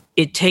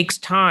 it takes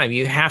time.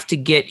 You have to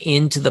get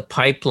into the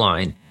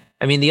pipeline.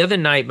 I mean, the other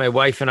night, my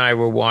wife and I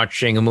were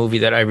watching a movie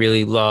that I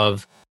really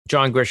love,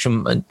 John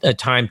Grisham, A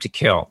Time to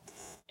Kill,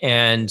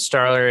 and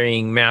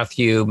starring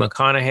Matthew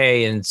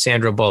McConaughey and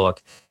Sandra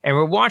Bullock. And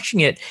we're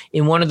watching it.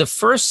 In one of the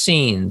first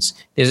scenes,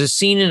 there's a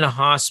scene in a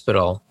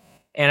hospital,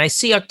 and I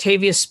see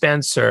Octavia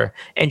Spencer,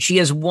 and she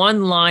has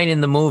one line in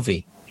the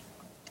movie.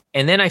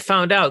 And then I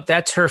found out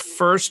that's her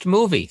first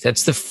movie.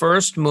 That's the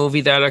first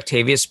movie that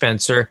Octavia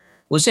Spencer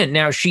was in.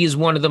 Now, she is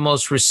one of the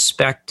most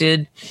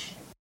respected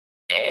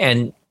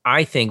and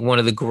I think, one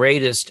of the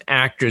greatest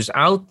actors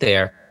out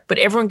there, but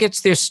everyone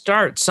gets their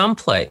start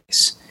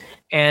someplace.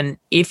 And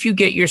if you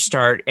get your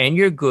start and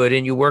you're good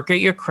and you work at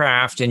your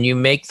craft and you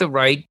make the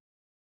right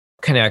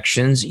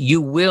connections,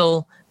 you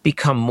will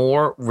become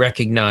more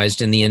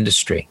recognized in the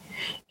industry.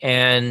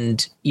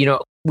 And,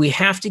 we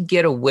have to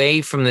get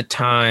away from the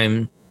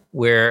time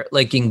where,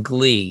 like in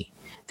Glee,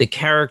 the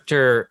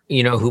character,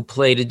 who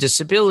played a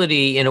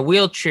disability in a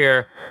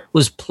wheelchair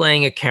was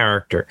playing a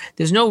character.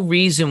 There's no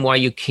reason why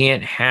you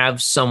can't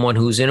have someone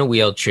who's in a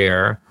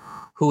wheelchair,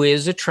 who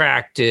is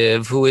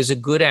attractive, who is a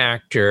good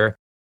actor,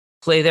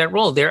 play that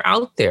role. They're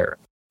out there.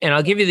 And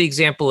I'll give you the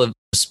example of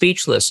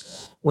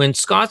Speechless. When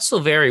Scott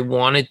Silveri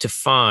wanted to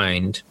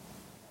find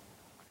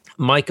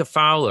Micah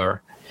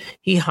Fowler,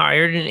 he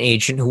hired an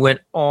agent who went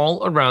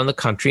all around the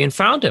country and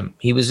found him.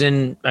 He was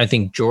in, I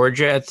think,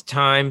 Georgia at the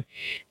time,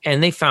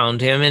 and they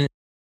found him, and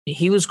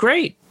he was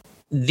great.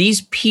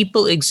 These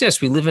people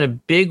exist. We live in a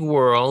big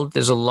world.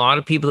 There's a lot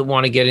of people that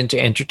want to get into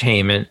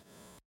entertainment.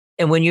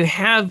 And when you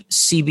have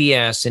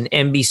CBS and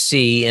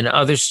NBC and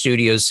other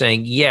studios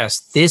saying, yes,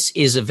 this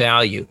is a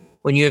value,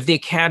 when you have the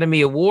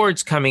Academy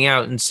Awards coming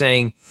out and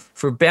saying,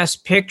 for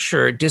Best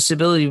Picture,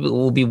 disability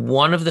will be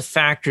one of the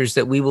factors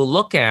that we will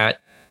look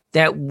at,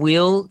 that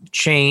will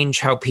change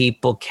how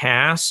people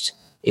cast.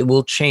 It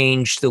will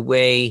change the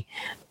way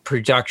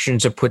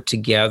productions are put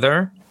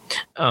together.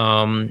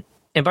 And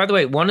by the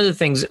way, one of the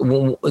things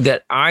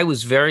that I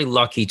was very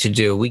lucky to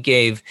do, we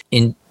gave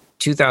in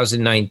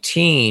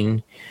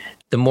 2019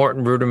 the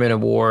Morton Ruderman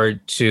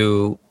Award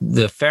to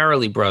the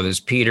Farrelly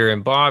brothers, Peter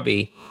and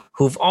Bobby,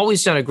 who've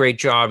always done a great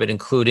job at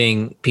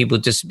including people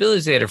with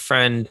disabilities. They had a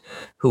friend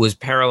who was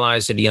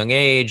paralyzed at a young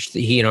age.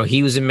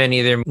 He was in many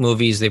of their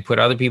movies. They put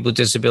other people with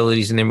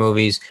disabilities in their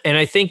movies. And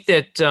I think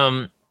that,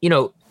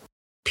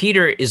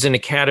 Peter is an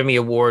Academy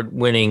Award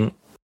winning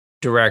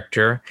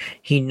director.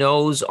 He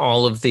knows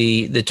all of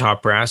the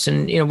top brass.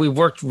 And, we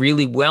worked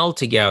really well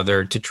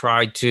together to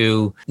try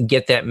to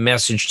get that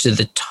message to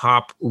the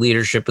top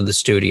leadership of the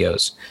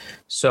studios.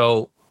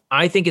 So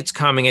I think it's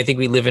coming. I think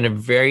we live in a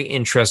very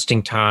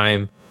interesting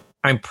time.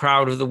 I'm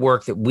proud of the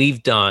work that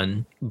we've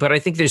done, but I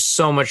think there's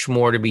so much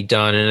more to be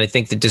done. And I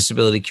think the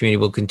disability community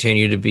will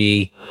continue to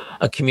be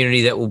a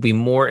community that will be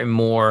more and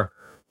more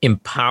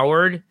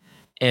empowered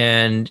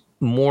and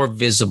more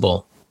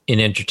visible in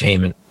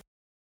entertainment.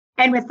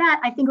 And with that,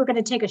 I think we're going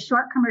to take a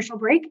short commercial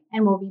break,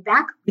 and we'll be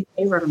back with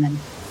Jay Ruderman.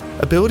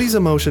 Abilities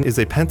in Motion is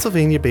a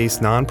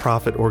Pennsylvania-based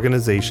nonprofit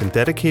organization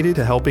dedicated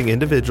to helping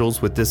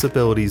individuals with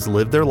disabilities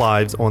live their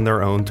lives on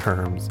their own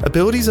terms.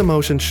 Abilities in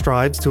Motion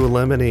strives to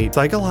eliminate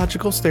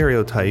psychological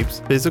stereotypes,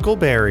 physical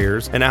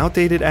barriers, and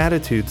outdated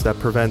attitudes that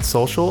prevent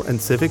social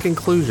and civic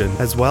inclusion,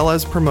 as well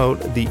as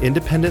promote the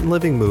independent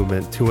living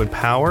movement to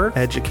empower,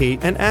 educate,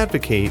 and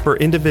advocate for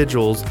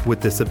individuals with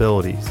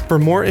disabilities. For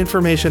more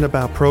information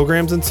about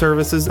programs and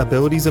services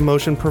Abilities in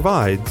Motion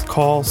provides,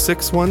 call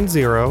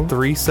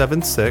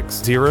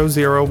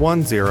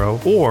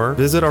 610-376-0010 or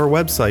visit our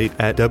website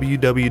at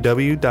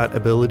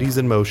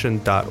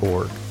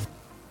www.abilitiesinmotion.org.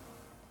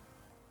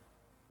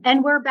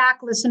 And we're back,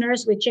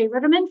 listeners, with Jay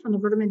Ruderman from the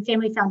Ruderman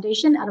Family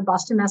Foundation out of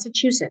Boston,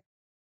 Massachusetts.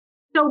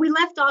 So we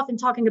left off in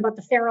talking about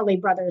the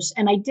Farrelly brothers,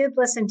 and I did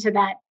listen to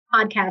that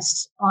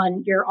podcast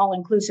on your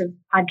all-inclusive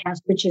podcast,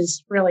 which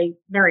is really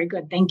very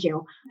good. Thank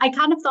you. I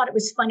kind of thought it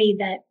was funny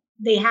that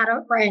they had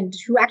a friend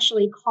who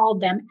actually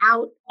called them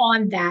out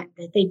on that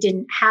they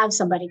didn't have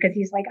somebody, because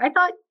he's like, I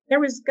thought there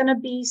was going to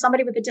be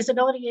somebody with a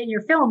disability in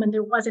your film, and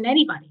there wasn't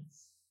anybody.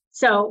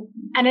 So,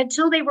 and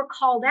until they were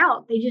called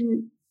out, they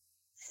didn't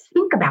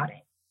think about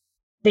it.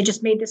 They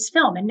just made this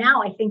film. And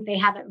now I think they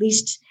have at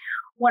least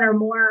one or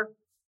more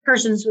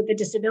persons with a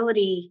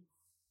disability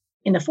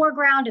in the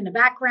foreground, in the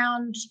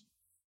background,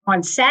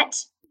 on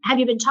set. Have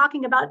you been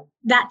talking about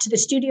that to the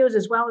studios,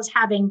 as well as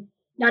having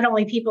not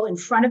only people in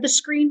front of the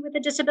screen with a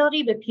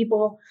disability, but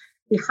people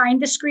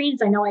behind the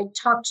screens? I know I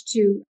talked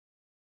to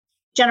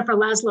Jennifer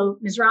Laszlo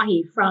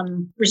Mizrahi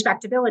from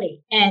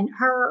Respectability, and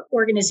her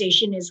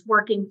organization is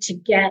working to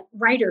get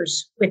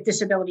writers with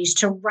disabilities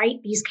to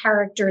write these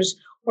characters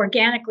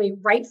organically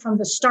right from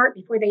the start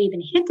before they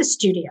even hit the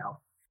studio.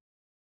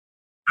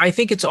 I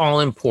think it's all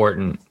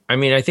important. I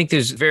mean, I think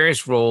there's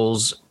various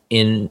roles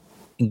in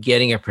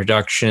getting a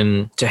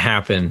production to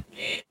happen.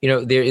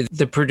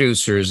 The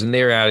producers and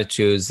their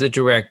attitudes, the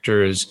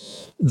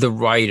directors, the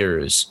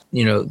writers,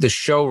 the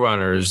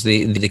showrunners,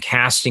 the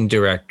casting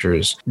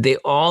directors, they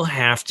all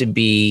have to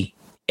be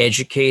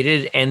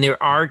educated, and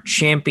there are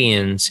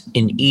champions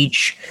in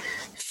each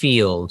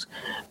field,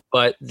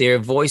 but their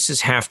voices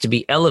have to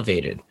be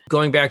elevated.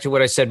 Going back to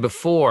what I said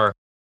before,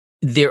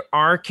 there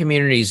are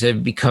communities that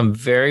have become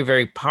very,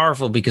 very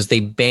powerful because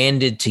they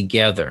banded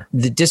together.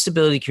 The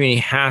disability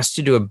community has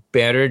to do a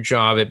better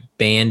job at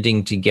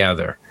banding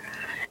together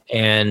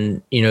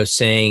and,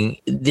 saying,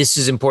 this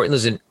is important.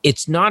 Listen,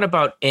 it's not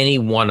about any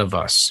one of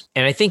us.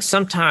 And I think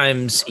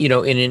sometimes, in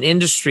an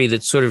industry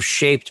that's sort of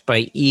shaped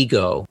by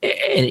ego,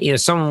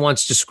 and, someone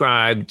once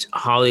described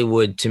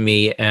Hollywood to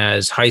me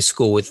as high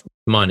school with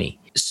money.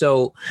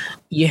 So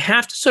you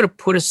have to sort of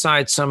put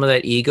aside some of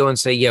that ego and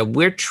say, yeah,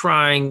 we're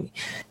trying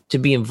to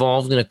be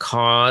involved in a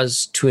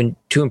cause to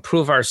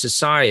improve our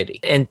society.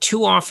 And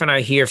too often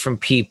I hear from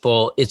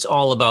people, it's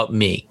all about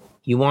me.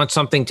 You want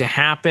something to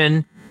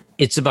happen,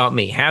 it's about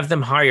me. Have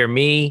them hire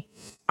me.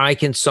 I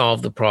can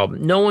solve the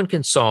problem. No one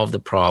can solve the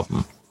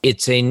problem.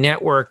 It's a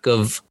network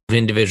of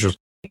individuals.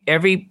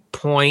 Every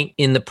point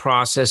in the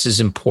process is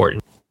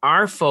important.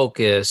 Our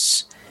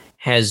focus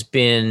has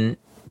been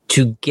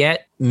to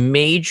get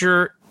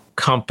major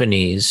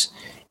companies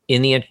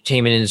in the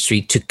entertainment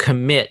industry to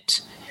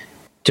commit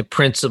to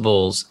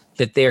principles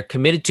that they're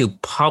committed to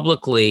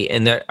publicly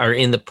and that are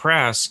in the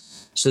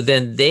press, so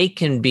then they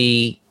can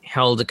be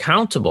held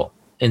accountable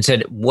and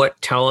said,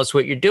 tell us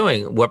what you're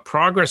doing. What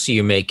progress are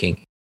you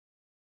making?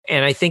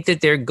 And I think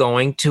that they're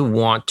going to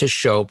want to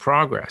show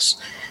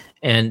progress.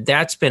 And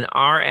that's been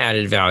our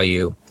added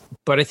value.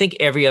 But I think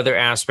every other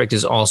aspect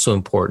is also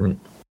important.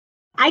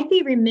 I'd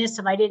be remiss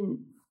if I didn't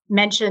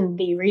mention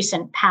the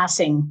recent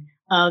passing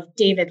of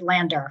David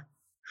Lander,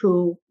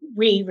 who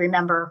we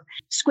remember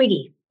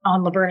Squiggy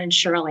on Laverne and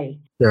Shirley.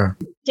 Yeah.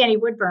 Danny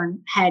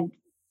Woodburn had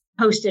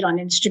posted on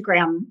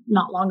Instagram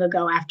not long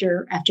ago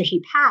after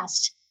he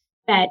passed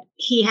that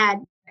he had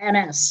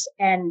MS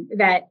and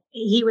that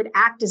he would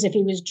act as if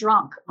he was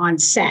drunk on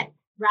set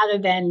rather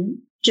than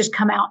just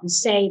come out and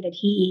say that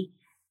he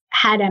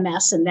had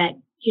MS and that,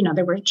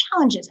 there were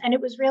challenges. And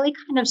it was really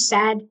kind of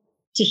sad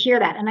to hear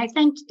that. And I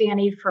thanked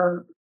Danny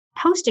for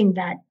posting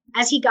that.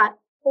 As he got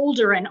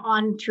older and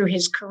on through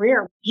his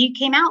career, he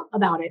came out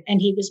about it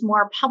and he was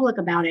more public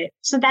about it.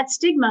 So that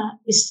stigma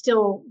is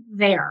still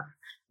there.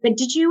 But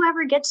did you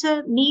ever get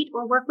to meet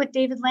or work with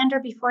David Lander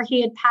before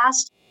he had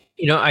passed?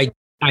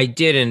 I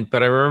didn't,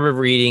 but I remember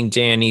reading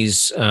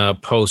Danny's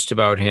post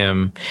about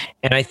him.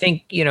 And I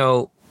think,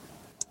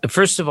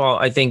 first of all,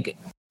 I think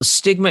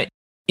stigma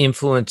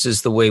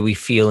influences the way we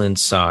feel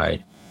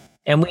inside.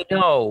 And we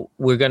know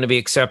we're going to be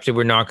accepted,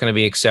 we're not going to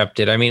be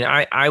accepted. I mean,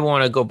 I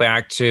want to go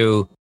back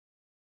to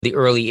the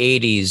early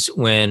 80s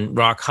when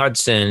Rock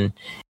Hudson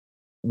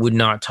would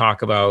not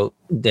talk about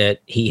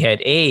that he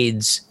had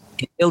AIDS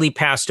until he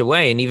passed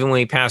away. And even when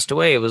he passed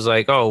away, it was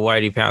like, oh, why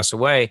did he pass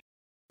away?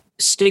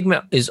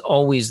 Stigma is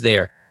always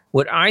there.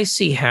 What I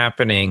see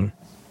happening,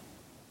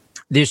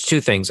 there's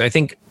two things. I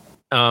think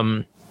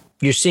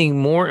you're seeing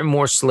more and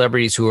more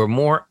celebrities who are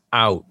more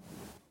out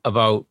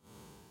about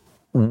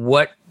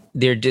what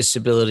their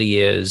disability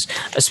is,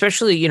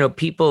 especially,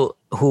 people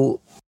who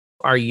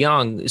are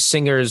young,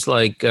 singers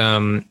like,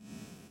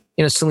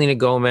 Selena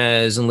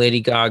Gomez and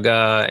Lady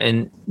Gaga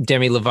and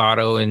Demi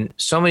Lovato and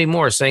so many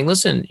more saying,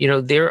 listen,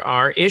 there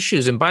are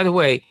issues. And by the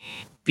way,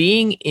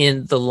 being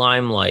in the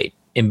limelight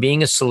and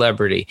being a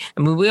celebrity,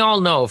 I mean, we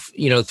all know,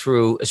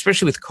 through,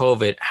 especially with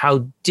COVID,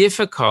 how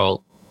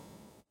difficult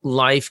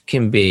life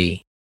can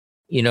be,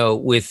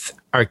 with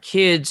our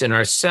kids and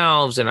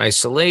ourselves and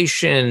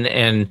isolation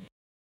and,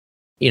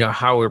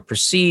 how we're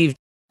perceived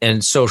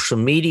and social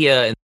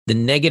media and the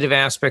negative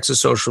aspects of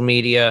social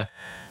media.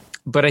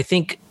 But I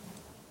think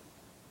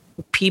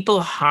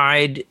people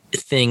hide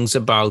things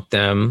about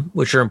them,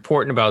 which are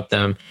important about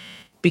them,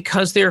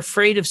 because they're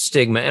afraid of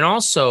stigma. And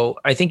also,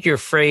 I think you're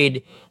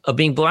afraid of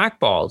being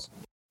blackballed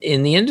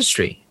in the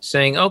industry,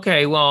 saying,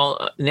 okay,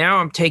 well, now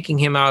I'm taking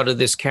him out of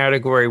this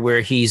category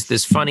where he's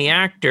this funny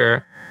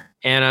actor.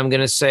 And I'm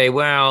going to say,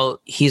 well,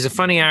 he's a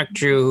funny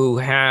actor who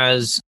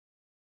has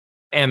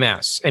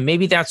MS. And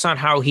maybe that's not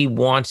how he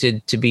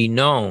wanted to be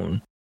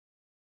known.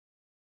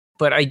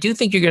 But I do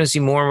think you're going to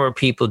see more and more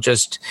people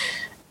just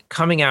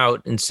coming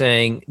out and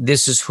saying,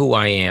 this is who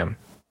I am.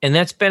 And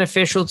that's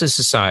beneficial to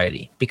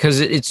society because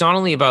it's not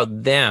only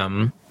about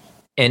them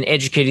and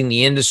educating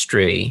the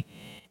industry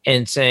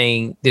and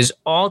saying there's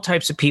all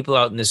types of people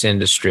out in this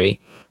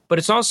industry, but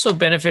it's also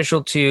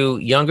beneficial to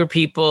younger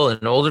people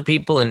and older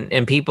people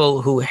and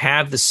people who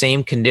have the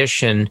same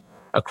condition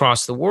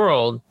across the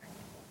world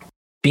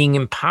being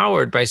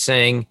empowered by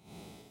saying,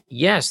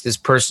 yes, this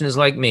person is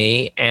like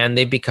me and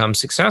they become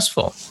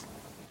successful.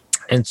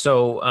 And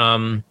so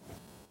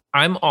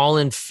I'm all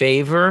in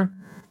favor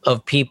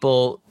of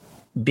people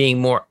being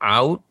more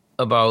out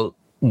about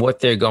what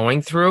they're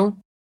going through.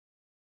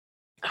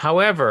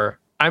 However,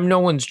 I'm no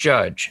one's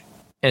judge.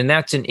 And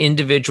that's an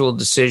individual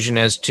decision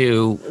as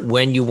to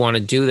when you want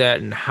to do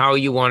that and how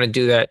you want to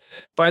do that.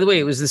 By the way,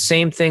 it was the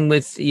same thing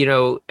with,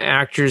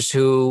 actors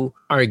who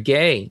are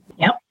gay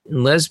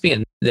and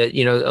lesbian that,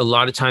 a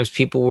lot of times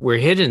people were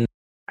hidden.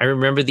 I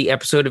remember the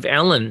episode of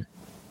Ellen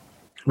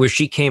where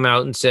she came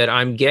out and said,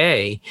 I'm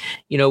gay,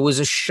 was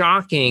a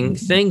shocking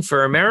thing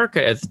for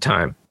America at the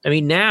time. I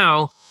mean,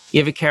 now you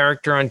have a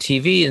character on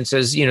TV and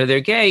says, they're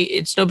gay.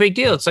 It's no big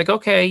deal. It's like,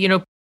 okay,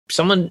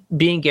 someone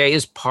being gay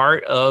is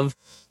part of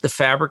the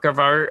fabric of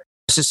our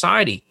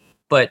society,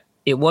 but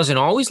it wasn't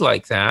always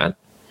like that.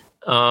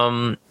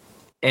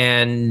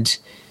 And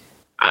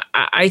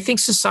I think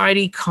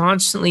society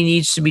constantly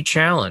needs to be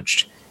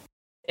challenged.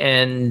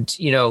 And,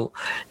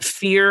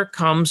 fear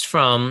comes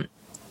from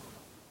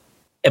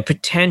a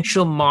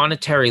potential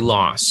monetary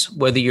loss,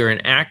 whether you're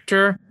an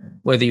actor,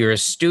 whether you're a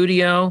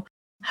studio,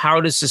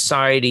 how does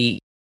society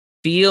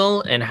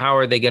feel and how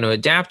are they going to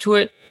adapt to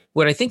it?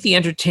 What I think the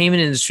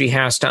entertainment industry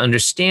has to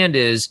understand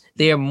is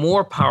they are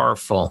more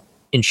powerful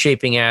in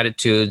shaping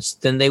attitudes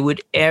than they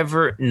would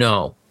ever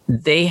know.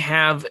 They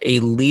have a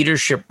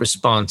leadership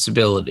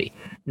responsibility,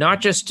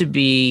 not just to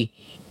be,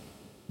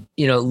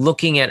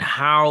 looking at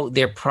how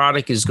their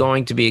product is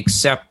going to be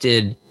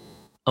accepted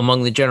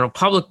among the general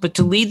public, but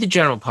to lead the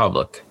general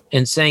public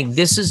and saying,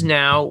 this is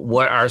now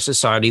what our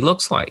society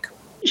looks like.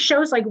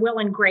 Shows like Will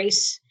and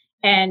Grace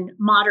and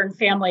Modern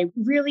Family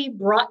really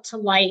brought to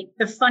light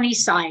the funny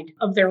side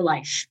of their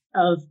life,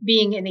 of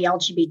being in the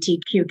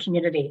LGBTQ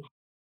community.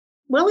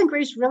 Will and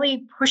Grace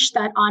really pushed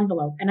that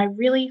envelope. And I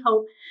really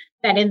hope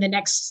that in the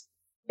next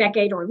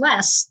decade or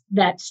less,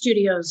 that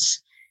studios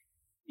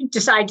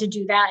decide to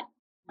do that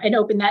and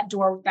open that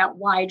door that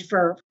wide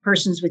for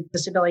persons with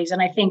disabilities.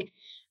 And I think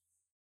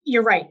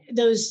you're right.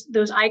 Those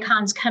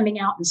icons coming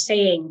out and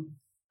saying,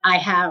 I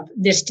have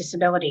this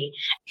disability.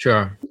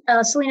 Sure.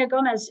 Selena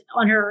Gomez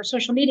on her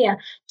social media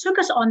took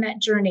us on that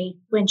journey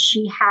when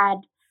she had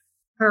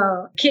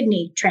her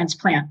kidney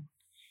transplant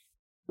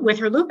with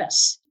her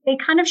lupus. They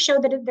kind of show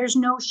that there's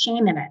no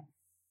shame in it.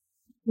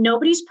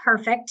 Nobody's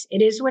perfect.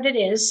 It is what it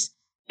is.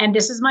 And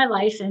this is my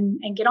life and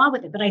get on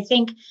with it. But I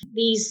think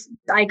these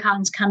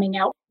icons coming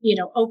out,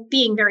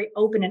 being very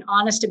open and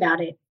honest about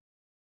it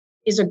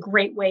is a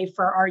great way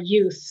for our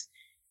youth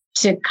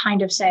to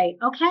kind of say,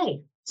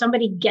 okay,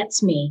 somebody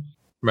gets me.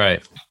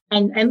 Right.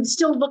 And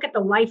still look at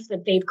the life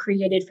that they've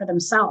created for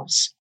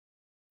themselves.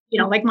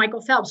 Like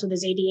Michael Phelps with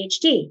his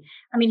ADHD.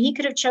 I mean, he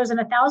could have chosen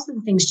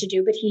 1,000 things to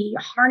do, but he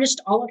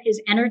harnessed all of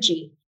his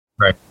energy.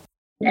 Right.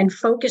 And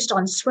focused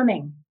on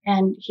swimming.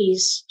 And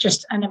he's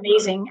just an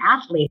amazing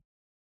athlete.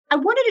 I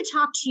wanted to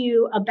talk to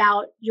you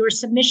about your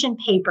submission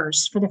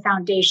papers for the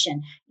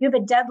foundation. You have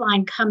a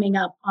deadline coming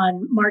up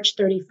on March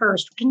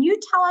 31st. Can you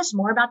tell us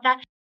more about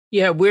that?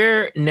 Yeah,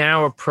 we're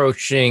now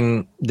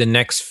approaching the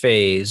next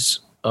phase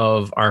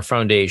of our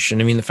foundation.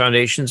 I mean, the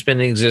foundation's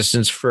been in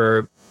existence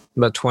for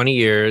about 20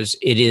 years.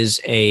 It is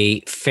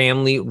a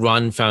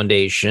family-run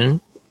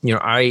foundation.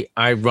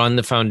 I run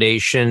the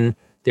foundation.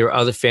 There are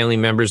other family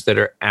members that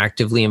are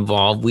actively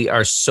involved. We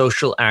are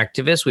social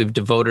activists. We've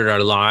devoted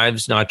our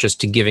lives not just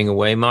to giving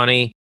away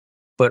money,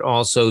 but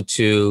also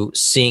to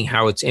seeing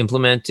how it's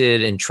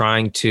implemented and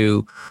trying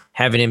to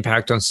have an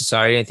impact on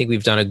society. I think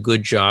we've done a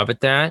good job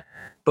at that.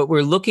 But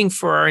we're looking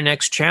for our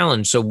next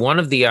challenge. So one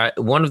of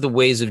the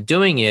ways of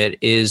doing it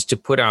is to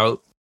put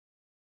out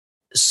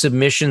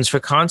submissions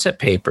for concept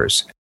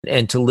papers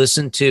and to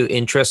listen to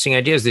interesting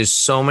ideas. There's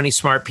so many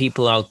smart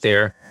people out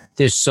there.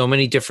 There's so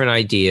many different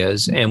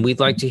ideas, and we'd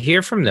like to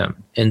hear from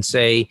them and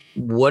say,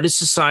 what does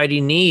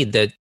society need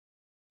that,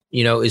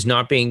 is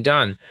not being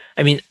done?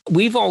 I mean,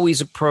 we've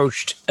always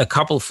approached a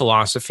couple of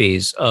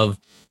philosophies of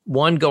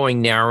one,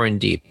 going narrow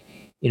and deep,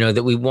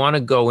 that we want to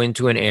go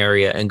into an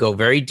area and go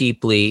very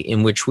deeply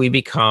in which we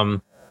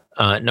become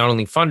not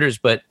only funders,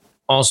 but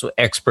also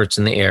experts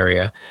in the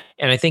area.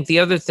 And I think the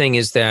other thing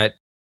is that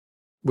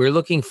we're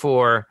looking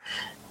for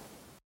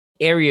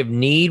area of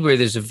need where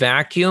there's a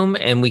vacuum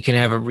and we can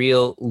have a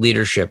real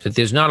leadership, that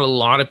there's not a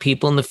lot of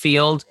people in the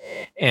field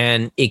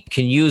and it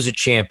can use a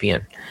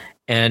champion.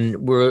 And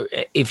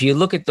if you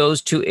look at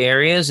those two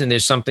areas and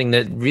there's something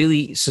that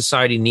really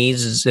society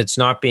needs that's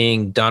not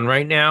being done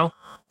right now,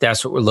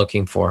 that's what we're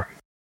looking for.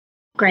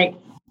 Great.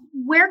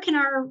 Where can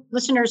our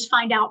listeners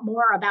find out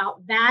more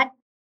about that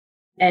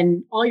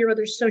and all your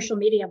other social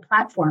media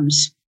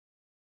platforms?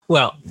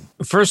 Well,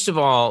 first of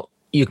all,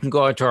 you can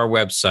go out to our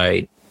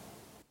website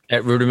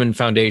at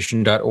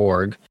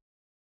rudermanfoundation.org.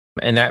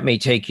 And that may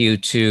take you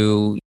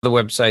to the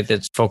website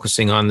that's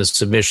focusing on the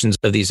submissions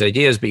of these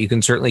ideas, but you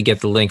can certainly get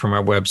the link from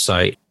our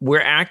website.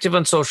 We're active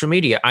on social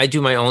media. I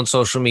do my own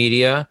social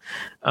media.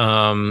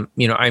 I'm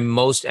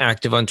most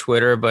active on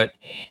Twitter, but,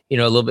 a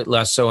little bit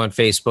less so on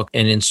Facebook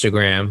and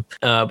Instagram.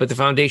 But the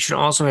foundation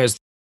also has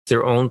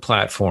their own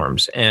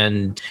platforms.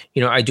 And,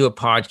 I do a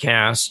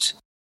podcast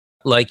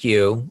like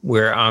you,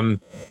 where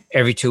I'm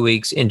every 2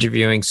 weeks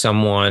interviewing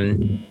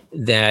someone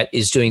that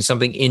is doing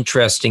something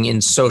interesting in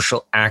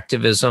social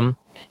activism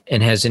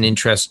and has an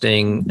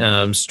interesting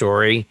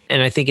story.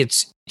 And I think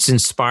it's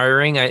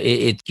inspiring.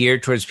 It's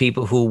geared towards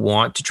people who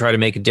want to try to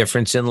make a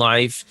difference in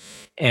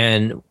life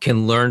and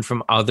can learn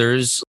from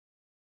others.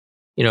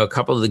 A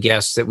couple of the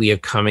guests that we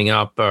have coming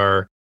up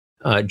are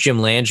Jim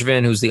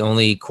Langevin, who's the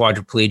only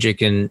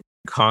quadriplegic in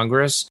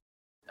Congress.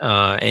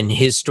 And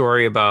his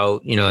story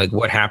about,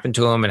 what happened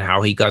to him and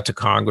how he got to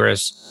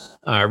Congress.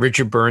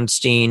 Richard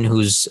Bernstein,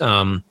 who's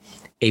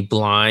a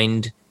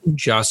blind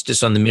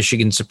justice on the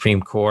Michigan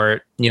Supreme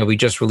Court. We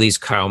just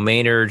released Kyle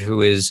Maynard,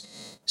 who is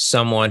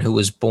someone who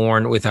was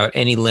born without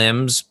any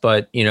limbs,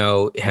 but,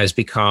 has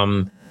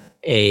become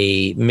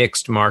a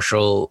mixed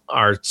martial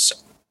arts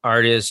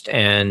artist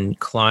and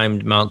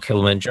climbed Mount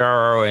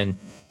Kilimanjaro and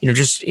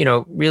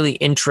really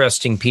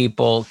interesting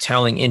people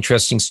telling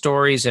interesting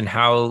stories and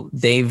how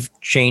they've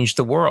changed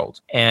the world.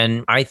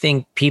 And I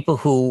think people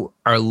who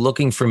are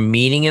looking for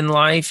meaning in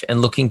life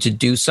and looking to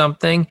do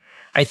something,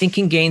 I think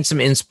can gain some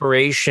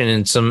inspiration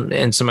and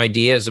some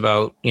ideas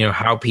about,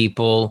 how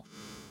people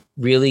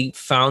really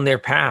found their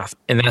path.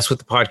 And that's what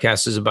the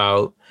podcast is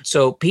about.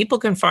 So people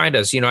can find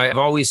us. I've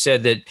always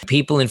said that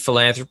people in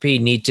philanthropy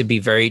need to be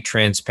very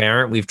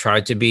transparent. We've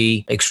tried to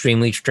be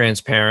extremely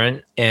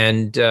transparent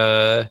and,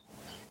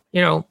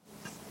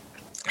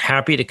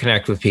 happy to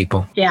connect with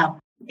people. Yeah.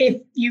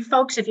 If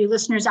you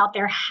listeners out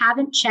there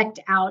haven't checked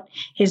out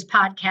his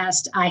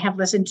podcast, I have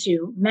listened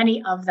to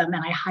many of them,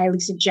 and I highly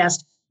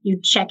suggest you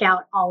check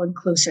out All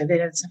Inclusive. It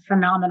is a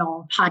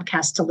phenomenal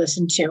podcast to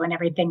listen to and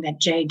everything that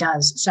Jay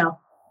does. So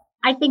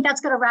I think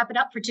that's going to wrap it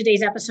up for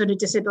today's episode of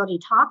Disability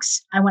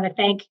Talks. I want to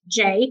thank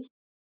Jay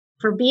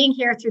for being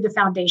here through the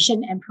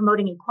foundation and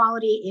promoting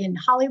equality in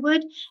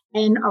Hollywood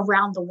and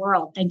around the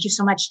world. Thank you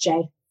so much,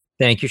 Jay.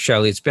 Thank you,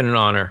 Shelley. It's been an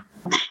honor.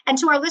 And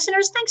to our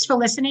listeners, thanks for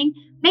listening.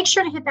 Make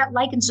sure to hit that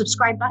like and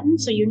subscribe button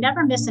so you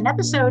never miss an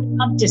episode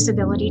of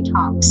Disability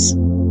Talks.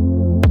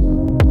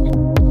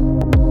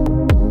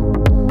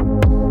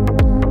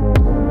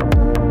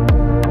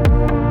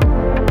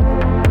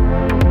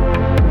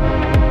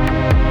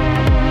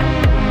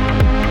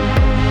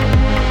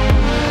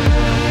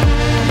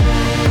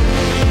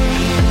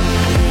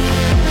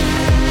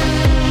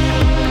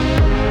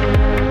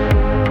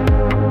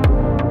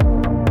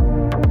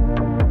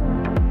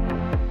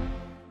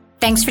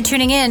 Thanks for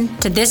tuning in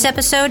to this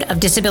episode of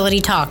Disability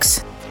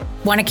Talks.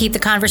 Want to keep the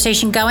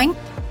conversation going?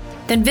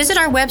 Then visit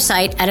our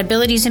website at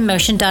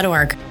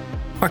abilitiesinmotion.org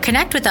or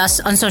connect with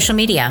us on social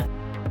media.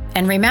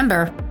 And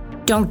remember,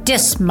 don't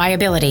diss my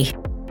ability.